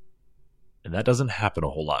 And that doesn't happen a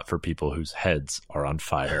whole lot for people whose heads are on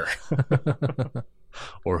fire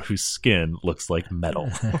or whose skin looks like metal.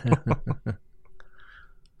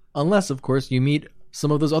 Unless, of course, you meet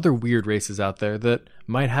some of those other weird races out there that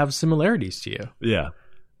might have similarities to you. Yeah.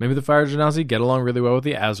 Maybe the Fire Genasi get along really well with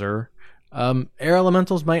the Azure. Air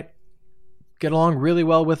elementals might get along really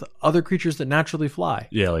well with other creatures that naturally fly.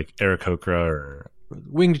 Yeah, like Aarakocra or...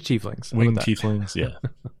 Winged tieflings. Winged tieflings, yeah.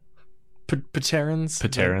 Paterans.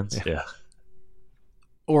 Paterans, yeah.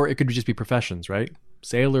 Or it could just be professions, right?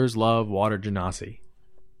 Sailors love water Genasi.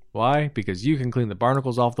 Why? Because you can clean the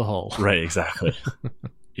barnacles off the hull. Right, exactly.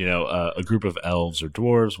 A group of elves or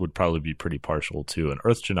dwarves would probably be pretty partial to an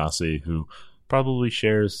Earth Genasi who probably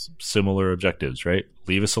shares similar objectives, right?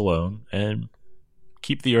 Leave us alone and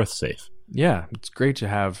keep the Earth safe. Yeah, it's great to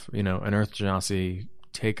have, an Earth Genasi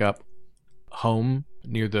take up home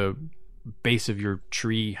near the base of your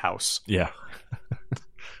tree house. Yeah.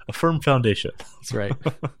 A firm foundation. That's right.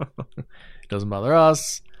 It doesn't bother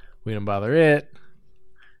us. We don't bother it.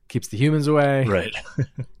 Keeps the humans away. Right.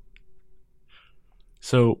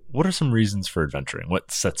 So, what are some reasons for adventuring? What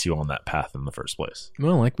sets you on that path in the first place?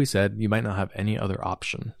 Well, like we said, you might not have any other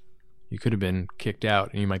option. You could have been kicked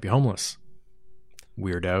out and you might be homeless.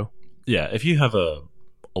 Weirdo. Yeah, if you have a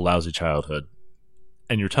lousy childhood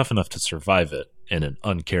and you're tough enough to survive it in an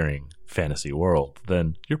uncaring fantasy world,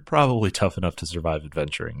 then you're probably tough enough to survive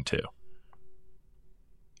adventuring too.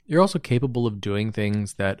 You're also capable of doing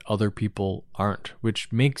things that other people aren't,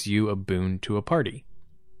 which makes you a boon to a party.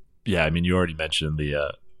 Yeah, you already mentioned the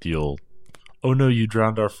old, oh no, you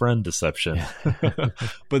drowned our friend deception.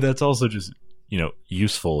 But that's also just,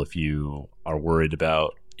 useful if you are worried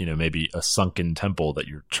about, maybe a sunken temple that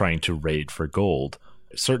you're trying to raid for gold.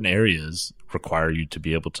 Certain areas require you to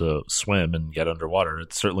be able to swim and get underwater.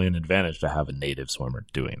 It's certainly an advantage to have a native swimmer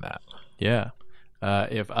doing that. Yeah.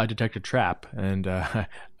 If I detect a trap and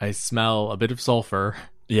I smell a bit of sulfur...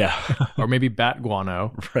 Yeah. Or maybe bat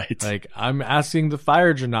guano. Right. I'm asking the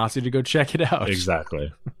Fire Genasi to go check it out.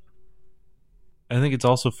 Exactly. I think it's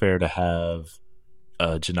also fair to have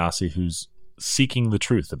a Genasi who's seeking the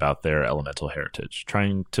truth about their elemental heritage,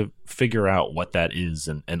 trying to figure out what that is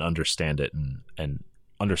and understand it and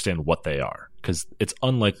understand what they are. Because it's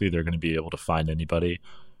unlikely they're going to be able to find anybody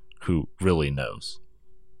who really knows.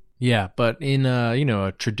 Yeah, but in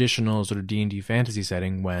a traditional sort of D&D fantasy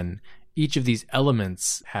setting, when each of these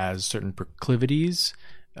elements has certain proclivities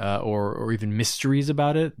or even mysteries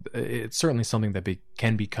about it, it's certainly something that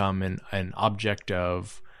can become an object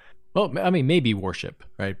of, well, I mean, maybe worship,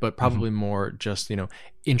 right? But probably more just,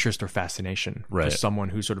 interest or fascination for someone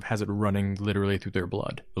who sort of has it running literally through their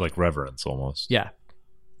blood. Like reverence almost. Yeah.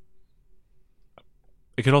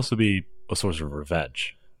 It could also be a source of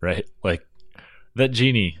revenge, right? Like, that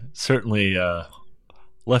genie certainly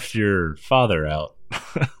left your father out.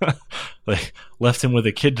 Like, left him with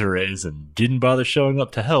a kid to raise and didn't bother showing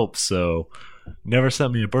up to help, so never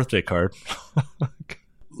sent me a birthday card.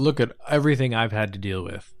 Look at everything I've had to deal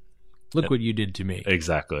with. Look what you did to me.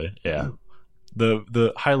 Exactly, yeah.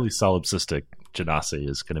 The highly solipsistic Genasi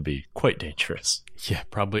is going to be quite dangerous. Yeah,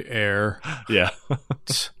 probably air. Yeah.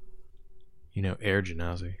 Air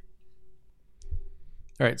Genasi.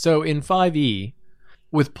 All right, so in 5e,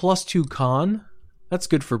 with +2 con, that's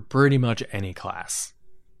good for pretty much any class.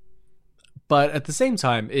 But at the same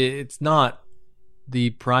time, it's not the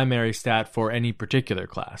primary stat for any particular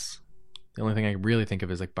class. The only thing I really think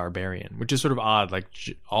of is like barbarian, which is sort of odd. Like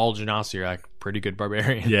all Genasi are like pretty good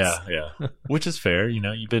barbarians. Yeah. Which is fair.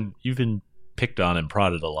 You've been picked on and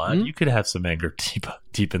prodded a lot. You could have some anger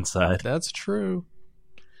deep inside. That's true.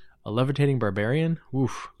 A levitating barbarian?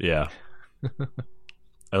 Oof. Yeah.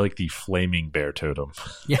 I like the flaming bear totem.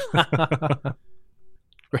 Yeah.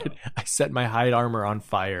 Right. I set my hide armor on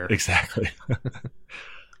fire. Exactly.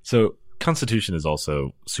 So Constitution is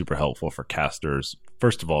also super helpful for casters.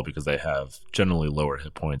 First of all, because they have generally lower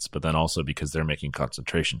hit points, but then also because they're making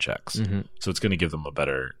concentration checks. So it's going to give them a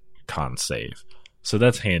better con save. So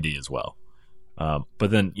that's handy as well.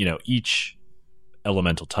 But then, each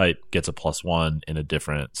elemental type gets a +1 in a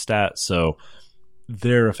different stat. So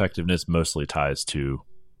their effectiveness mostly ties to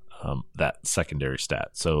that secondary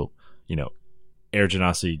stat. So, Air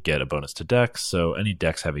Genasi get a bonus to Dex, so any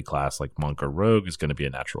Dex heavy class like Monk or Rogue is going to be a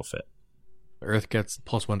natural fit. Earth gets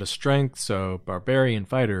 +1 to Strength, so Barbarian,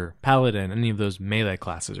 Fighter, Paladin, any of those melee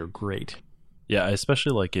classes are great. Yeah, I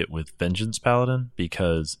especially like it with Vengeance Paladin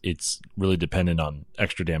because it's really dependent on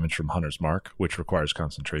extra damage from Hunter's Mark, which requires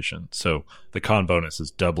concentration. So the con bonus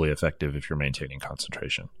is doubly effective if you're maintaining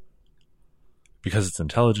concentration. Because it's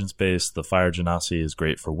intelligence-based, the Fire Genasi is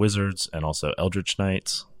great for Wizards and also Eldritch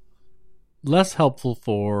Knights. Less helpful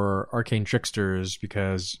for Arcane Tricksters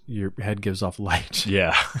because your head gives off light.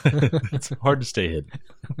 Yeah. It's hard to stay hidden.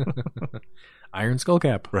 Iron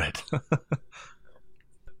Skullcap. Right.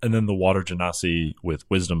 And then the Water Genasi with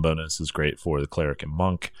Wisdom bonus is great for the Cleric and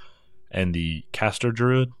Monk. And the Caster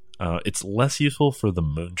Druid, it's less useful for the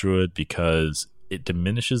Moon Druid because it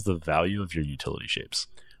diminishes the value of your utility shapes.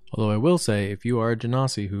 Although I will say, if you are a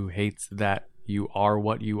Genasi who hates that you are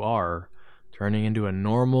what you are, turning into a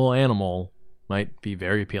normal animal might be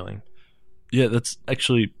very appealing. Yeah, that's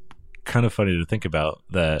actually kind of funny to think about,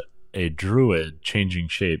 that a druid changing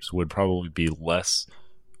shapes would probably be less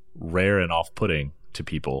rare and off-putting to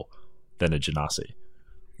people than a Genasi.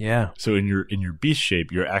 Yeah. So in your beast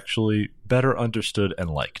shape, you're actually better understood and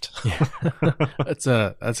liked. Yeah. That's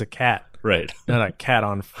a cat. Right. Not a cat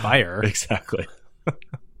on fire. Exactly.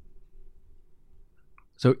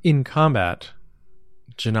 So in combat,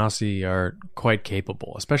 Genasi are quite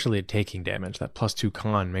capable, especially at taking damage. That +2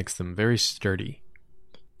 con makes them very sturdy.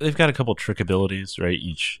 They've got a couple trick abilities, right?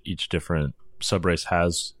 Each different subrace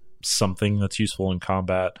has something that's useful in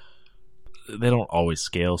combat. They don't always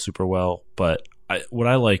scale super well, but what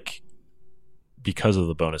I like because of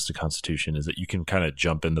the bonus to Constitution is that you can kind of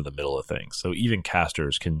jump into the middle of things. So even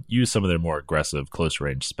casters can use some of their more aggressive close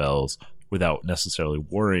range spells without necessarily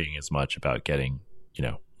worrying as much about getting,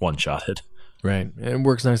 one-shotted. Right. And it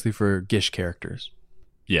works nicely for Gish characters.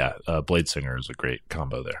 Yeah, Blade Singer is a great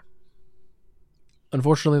combo there.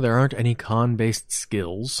 Unfortunately, there aren't any con-based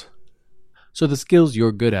skills. So the skills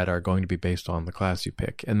you're good at are going to be based on the class you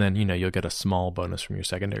pick. And then, you'll get a small bonus from your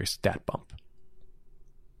secondary stat bump.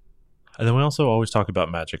 And then we also always talk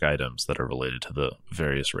about magic items that are related to the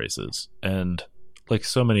various races. And like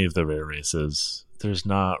so many of the rare races, there's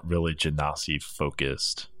not really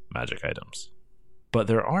Genasi-focused magic items. But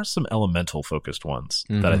there are some elemental-focused ones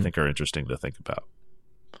that I think are interesting to think about.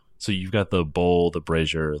 So you've got the bowl, the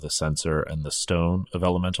brazier, the censer, and the stone of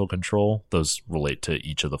elemental control. Those relate to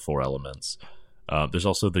each of the 4 elements. There's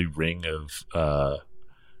also the ring of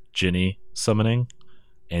Jinni summoning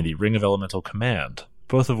and the ring of elemental command,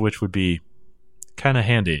 both of which would be kind of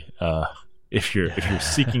handy if you're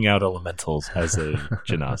seeking out elementals as a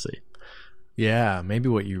Genasi. Yeah, maybe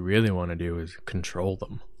what you really want to do is control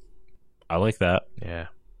them. I like that. Yeah.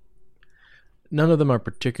 None of them are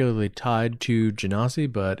particularly tied to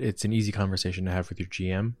Genasi, but it's an easy conversation to have with your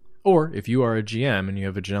GM. Or if you are a GM and you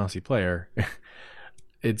have a Genasi player,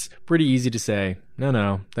 it's pretty easy to say,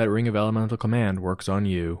 no, that Ring of Elemental Command works on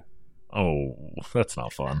you. Oh, that's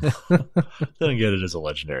not fun. Don't get it as a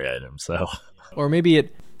legendary item, so. Or maybe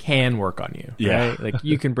it can work on you, yeah. right? Like,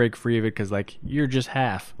 you can break free of it because, like, you're just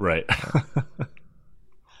half. Right.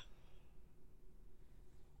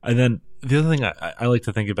 And then the other thing I like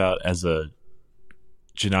to think about as a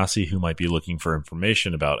Genasi who might be looking for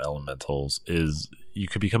information about elementals is you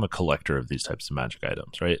could become a collector of these types of magic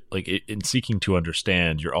items, right? Like, in seeking to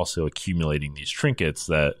understand, you're also accumulating these trinkets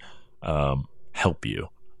that help you.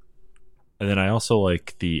 And then I also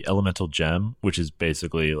like the elemental gem, which is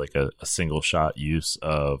basically like a single shot use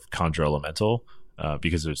of conjure elemental,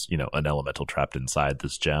 because there's, an elemental trapped inside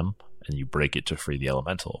this gem and you break it to free the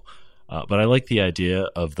elemental. But I like the idea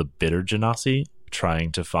of the bitter Genasi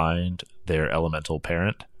trying to find their elemental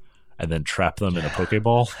parent and then trap them in a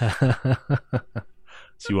Pokeball.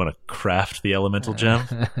 So you want to craft the elemental gem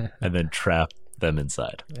and then trap them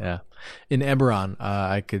inside. Yeah. In Eberron,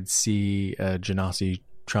 I could see Genasi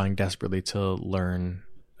trying desperately to learn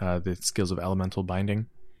the skills of elemental binding.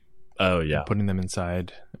 Oh, yeah. Putting them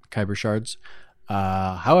inside Kyber shards.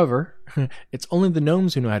 However, it's only the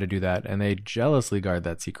gnomes who know how to do that, and they jealously guard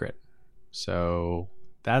that secret. So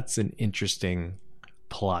that's an interesting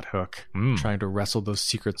plot hook, trying to wrestle those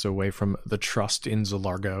secrets away from the trust in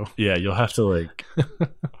Zalargo. Yeah, you'll have to, like...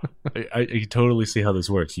 I totally see how this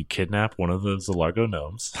works. You kidnap one of the Zalargo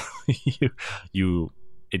gnomes. you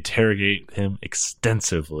interrogate him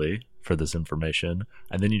extensively for this information,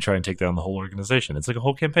 and then you try and take down the whole organization. It's like a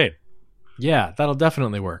whole campaign. Yeah, that'll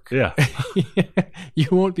definitely work. Yeah. You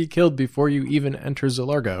won't be killed before you even enter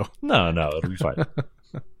Zalargo. No, it'll be fine.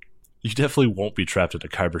 You definitely won't be trapped in a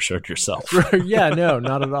Kyber shard yourself. Yeah, no,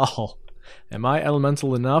 not at all. Am I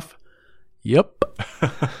elemental enough? Yep.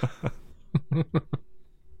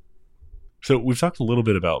 So we've talked a little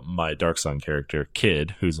bit about my Dark Sun character,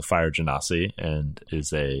 Kid, who's a fire Genasi and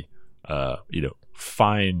is a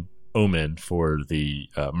fine omen for the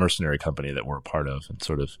mercenary company that we're a part of, and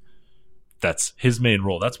sort of that's his main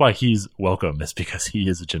role. That's why he's welcome, is because he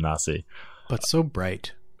is a Genasi. But so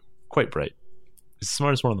bright. Quite bright. He's the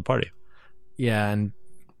smartest one in the party. Yeah, and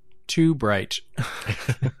too bright.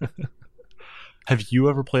 Have you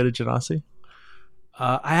ever played a Genasi?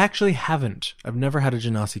 I actually haven't. I've never had a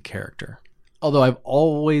Genasi character. Although I've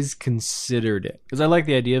always considered it. Because I like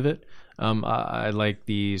the idea of it. I like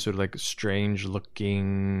the sort of like strange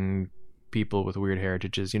looking people with weird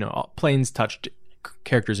heritages. Plains touched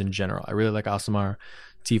characters in general. I really like Aasimar.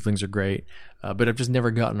 Tieflings are great. But I've just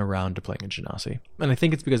never gotten around to playing a Genasi. And I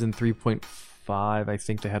think it's because in 3.5, I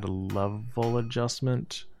think they had a level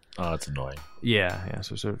adjustment. Oh, that's annoying. Yeah.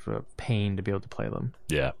 So sort of a pain to be able to play them.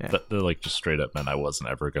 Yeah. They're like just straight up meant I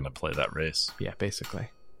wasn't ever going to play that race. Yeah, basically.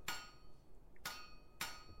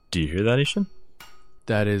 Do you hear that, Ishan?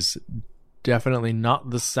 That is definitely not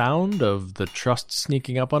the sound of the trust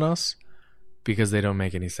sneaking up on us, because they don't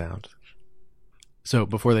make any sound. So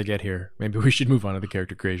before they get here, maybe we should move on to the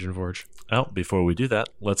Character Creation Forge. Well, before we do that,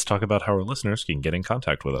 let's talk about how our listeners can get in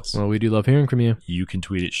contact with us. Well, we do love hearing from you. You can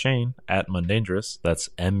tweet at Shane at Mundangerous. That's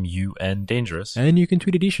M-U-N Dangerous. And you can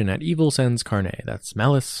tweet at Ishan at Evil Sans Carne. That's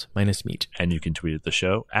malice minus meat. And you can tweet at the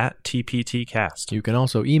show at TPTcast. You can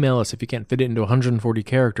also email us if you can't fit it into 140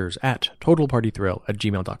 characters at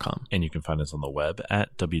totalpartythrill@gmail.com. And you can find us on the web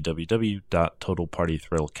at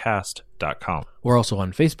www.totalpartythrillcast.com. We're also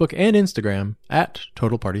on Facebook and Instagram at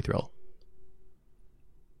Total Party Thrill.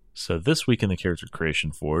 So this week in the Character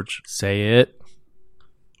Creation Forge, say it,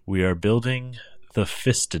 we are building the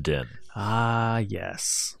Fistadin. Ah,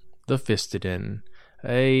 yes. The Fistadin.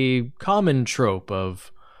 A common trope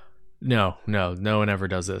of... No one ever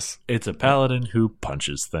does this. It's a paladin who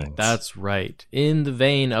punches things. That's right. In the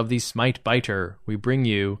vein of the Smite Biter, we bring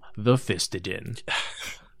you the Fistadin.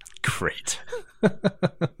 Great.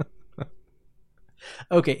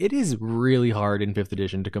 Okay, it is really hard in 5th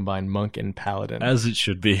edition to combine monk and paladin. As it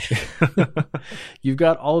should be. You've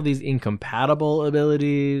got all of these incompatible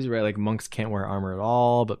abilities, right? Like monks can't wear armor at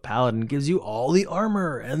all, but paladin gives you all the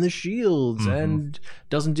armor and the shields and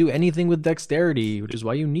doesn't do anything with dexterity, which is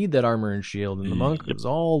why you need that armor and shield. And the monk is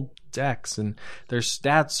all dex, and their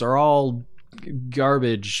stats are all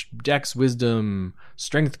garbage: dex, wisdom,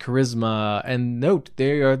 strength, charisma. And note,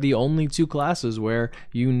 they are the only two classes where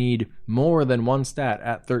you need more than one stat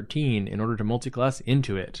at 13 in order to multi-class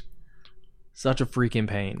into it. Such a freaking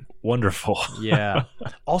pain. Wonderful. Yeah.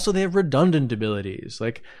 Also, they have redundant abilities.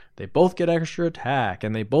 Like, they both get extra attack,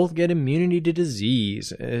 and they both get immunity to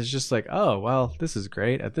disease. It's just like, oh, well, this is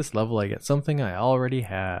great. At this level, I get something I already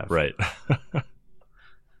have. Right.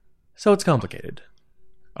 So it's complicated.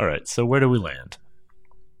 All right, so where do we land?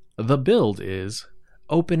 The build is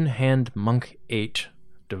Open Hand Monk 8,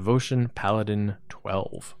 Devotion Paladin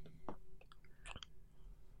 12.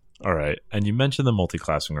 All right, and you mentioned the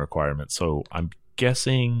multi-classing requirement, so I'm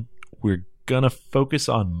guessing we're going to focus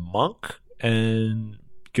on Monk and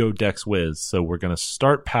go Dex Wiz, so we're going to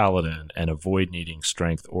start Paladin and avoid needing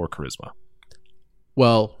Strength or Charisma.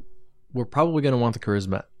 Well, we're probably going to want the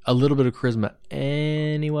Charisma, a little bit of Charisma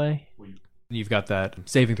anyway. You've got that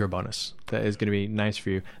saving throw bonus that is going to be nice for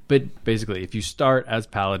you. But basically, if you start as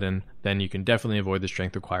Paladin, then you can definitely avoid the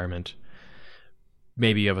Strength requirement.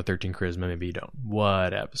 Maybe you have a 13 Charisma, maybe you don't.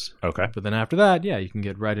 Whatevs. Okay. But then after that, yeah, you can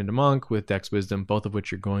get right into Monk with Dex Wisdom, both of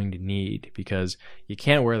which you're going to need because you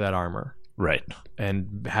can't wear that armor. Right.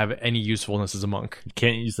 And have any usefulness as a monk. You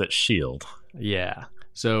can't use that shield. Yeah.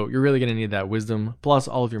 So you're really going to need that Wisdom, plus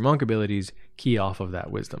all of your monk abilities key off of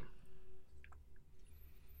that Wisdom.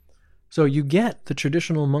 So you get the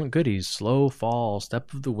traditional monk goodies, slow fall,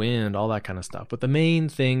 step of the wind, all that kind of stuff. But the main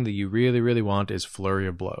thing that you really, really want is flurry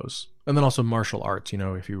of blows. And then also martial arts,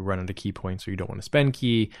 if you run into key points or you don't want to spend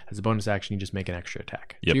key, as a bonus action, you just make an extra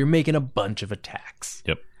attack. Yep. So you're making a bunch of attacks.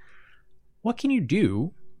 Yep. What can you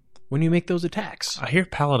do when you make those attacks? I hear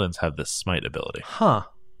Paladins have this smite ability. Huh.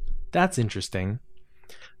 That's interesting.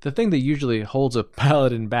 The thing that usually holds a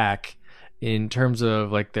Paladin back in terms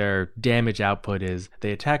of like their damage output is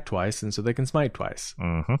they attack twice, and so they can smite twice.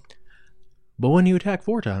 Mm-hmm. But when you attack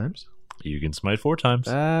 4 times... you can smite 4 times.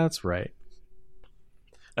 That's right.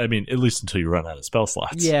 I mean, at least until you run out of spell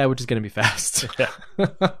slots. Yeah, which is going to be fast. Yeah.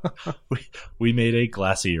 we made a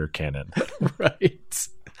glacier cannon. Right.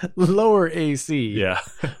 Lower AC. Yeah.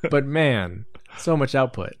 But man, so much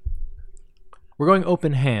output. We're going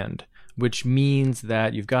open hand, which means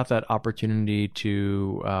that you've got that opportunity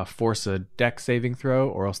to force a dex saving throw,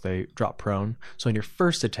 or else they drop prone. So in your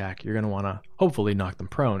first attack, you're going to want to hopefully knock them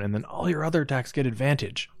prone, and then all your other attacks get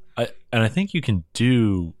advantage. I think you can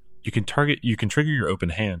trigger your open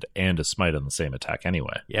hand and a smite on the same attack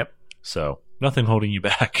anyway. Yep. So nothing holding you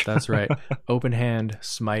back. That's right. Open hand,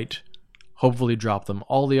 smite, hopefully drop them.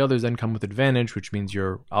 All the others then come with advantage, which means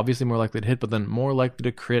you're obviously more likely to hit, but then more likely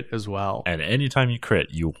to crit as well. And anytime you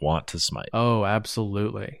crit, you want to smite. Oh,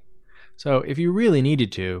 absolutely. So if you really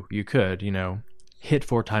needed to, you could, hit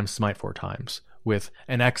 4 times, smite 4 times, with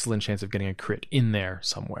an excellent chance of getting a crit in there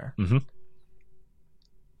somewhere. Mm-hmm.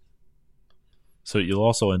 So you'll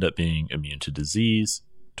also end up being immune to disease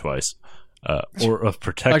twice, or of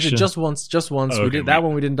protection. Actually, just once. Oh, okay, we did that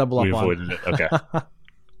one. We didn't double up on. We avoided it. Okay.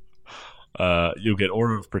 You'll get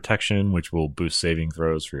Order of Protection, which will boost saving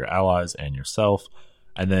throws for your allies and yourself,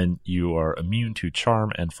 and then you are immune to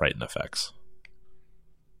Charm and Frighten effects.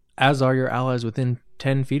 As are your allies within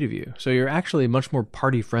 10 feet of you. So you're actually much more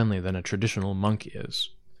party-friendly than a traditional monk is.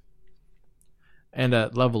 And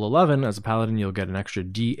at level 11, as a paladin, you'll get an extra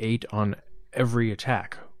D8 on every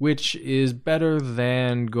attack, which is better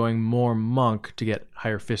than going more monk to get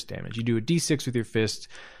higher fist damage. You do a D6 with your fist.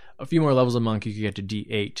 A few more levels of monk, you could get to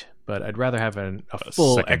D8, but I'd rather have a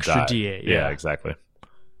full extra D8. Yeah, exactly.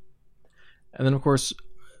 And then, of course,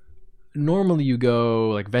 normally you go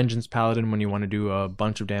like Vengeance Paladin when you want to do a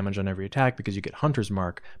bunch of damage on every attack because you get Hunter's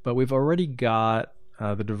Mark, but we've already got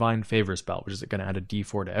the Divine Favor spell, which is going to add a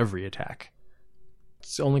D4 to every attack.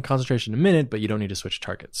 It's only concentration a minute, but you don't need to switch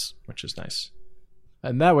targets, which is nice.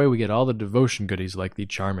 And that way we get all the devotion goodies like the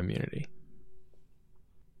Charm immunity.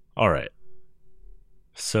 All right.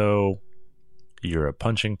 So, you're a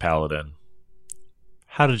punching paladin.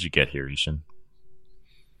 How did you get here, Ishan?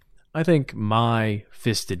 I think my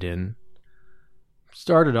Fistadin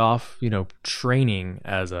started off, training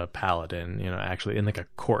as a paladin, actually in like a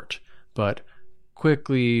court, but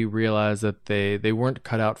quickly realized that they weren't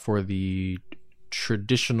cut out for the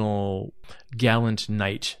traditional gallant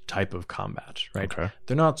knight type of combat, right? Okay.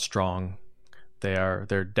 They're not strong.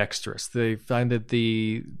 They're dexterous. They find that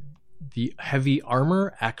the heavy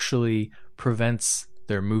armor actually prevents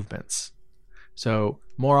their movements. So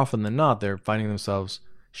more often than not, they're finding themselves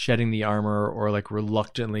shedding the armor or like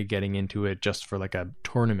reluctantly getting into it just for like a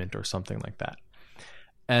tournament or something like that.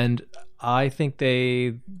 And I think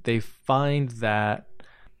they find that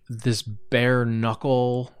this bare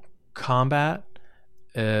knuckle combat,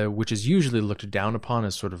 which is usually looked down upon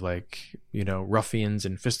as sort of like, ruffians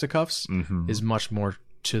in fisticuffs, mm-hmm. is much more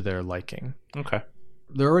to their liking. Okay.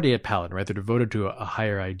 they're already a paladin, right? They're devoted to a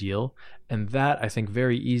higher ideal. And that, I think,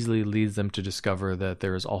 very easily leads them to discover that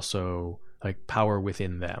there is also like power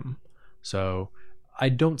within them. So I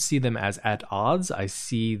don't see them as at odds. I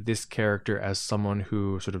see this character as someone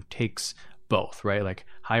who sort of takes both, right? Like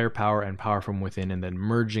higher power and power from within, and then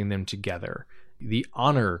merging them together. The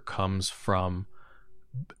honor comes from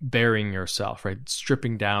bearing yourself, right?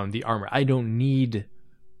 Stripping down the armor. I don't need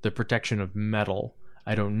the protection of metal.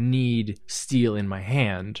 I don't need steel in my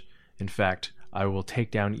hand. In fact, I will take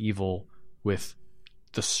down evil with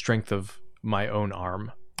the strength of my own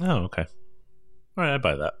arm. Oh, okay. All right, I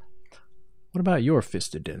buy that. What about your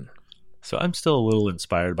Fistadin? So I'm still a little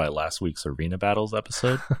inspired by last week's Arena Battles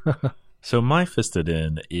episode. So my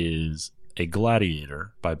Fistadin is a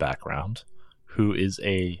gladiator by background who is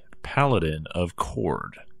a paladin of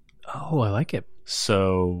Cord. Oh, I like it.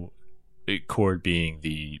 So Cord being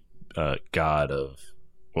the god of,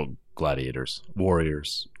 well, gladiators,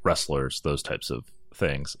 warriors, wrestlers, those types of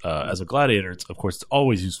things. As a gladiator, it's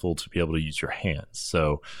always useful to be able to use your hands.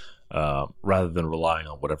 So rather than relying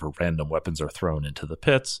on whatever random weapons are thrown into the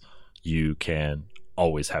pits, you can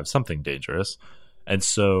always have something dangerous. And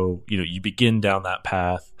so, you begin down that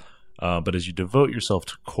path, but as you devote yourself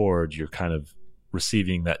to Cord, you're kind of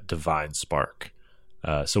receiving that divine spark.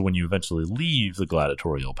 So when you eventually leave the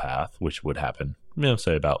gladiatorial path, which would happen,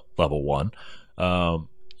 say about level 1,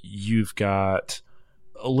 you've got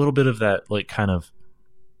a little bit of that, like, kind of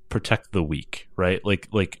protect the weak, right?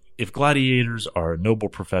 Like if gladiators are a noble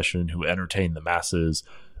profession who entertain the masses,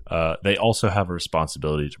 they also have a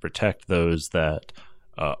responsibility to protect those that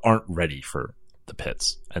aren't ready for the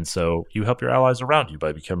pits. And so you help your allies around you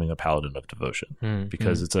by becoming a paladin of devotion,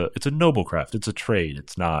 because it's a noble craft. It's a trade.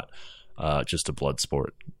 It's not just a blood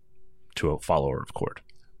sport to a follower of Cord.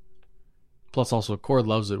 Plus, also, Cord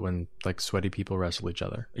loves it when like sweaty people wrestle each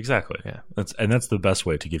other. Exactly. Yeah. That's the best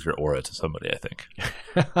way to give your aura to somebody, I think.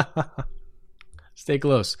 Stay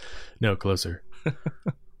close. No, closer.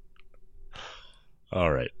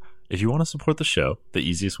 All right. If you want to support the show, the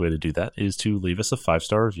easiest way to do that is to leave us a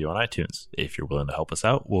 5-star review on iTunes. If you're willing to help us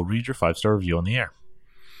out, we'll read your 5-star review on the air.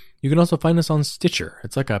 You can also find us on Stitcher.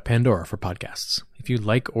 It's like a Pandora for podcasts. If you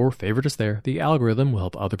like or favorite us there, the algorithm will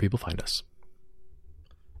help other people find us.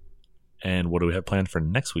 And what do we have planned for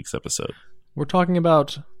next week's episode? We're talking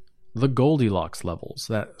about the Goldilocks levels,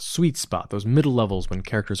 that sweet spot, those middle levels when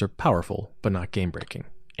characters are powerful but not game-breaking.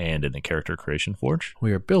 And in the Character Creation Forge,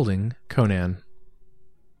 we are building Conan.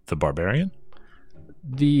 The Barbarian?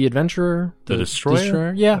 The Adventurer? The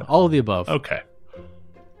Destroyer? Yeah, all of the above. Okay.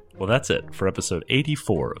 Well, that's it for episode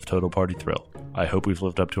 84 of Total Party Thrill. I hope we've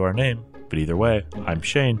lived up to our name, but either way, I'm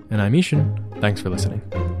Shane. And I'm Ishan. Thanks for listening.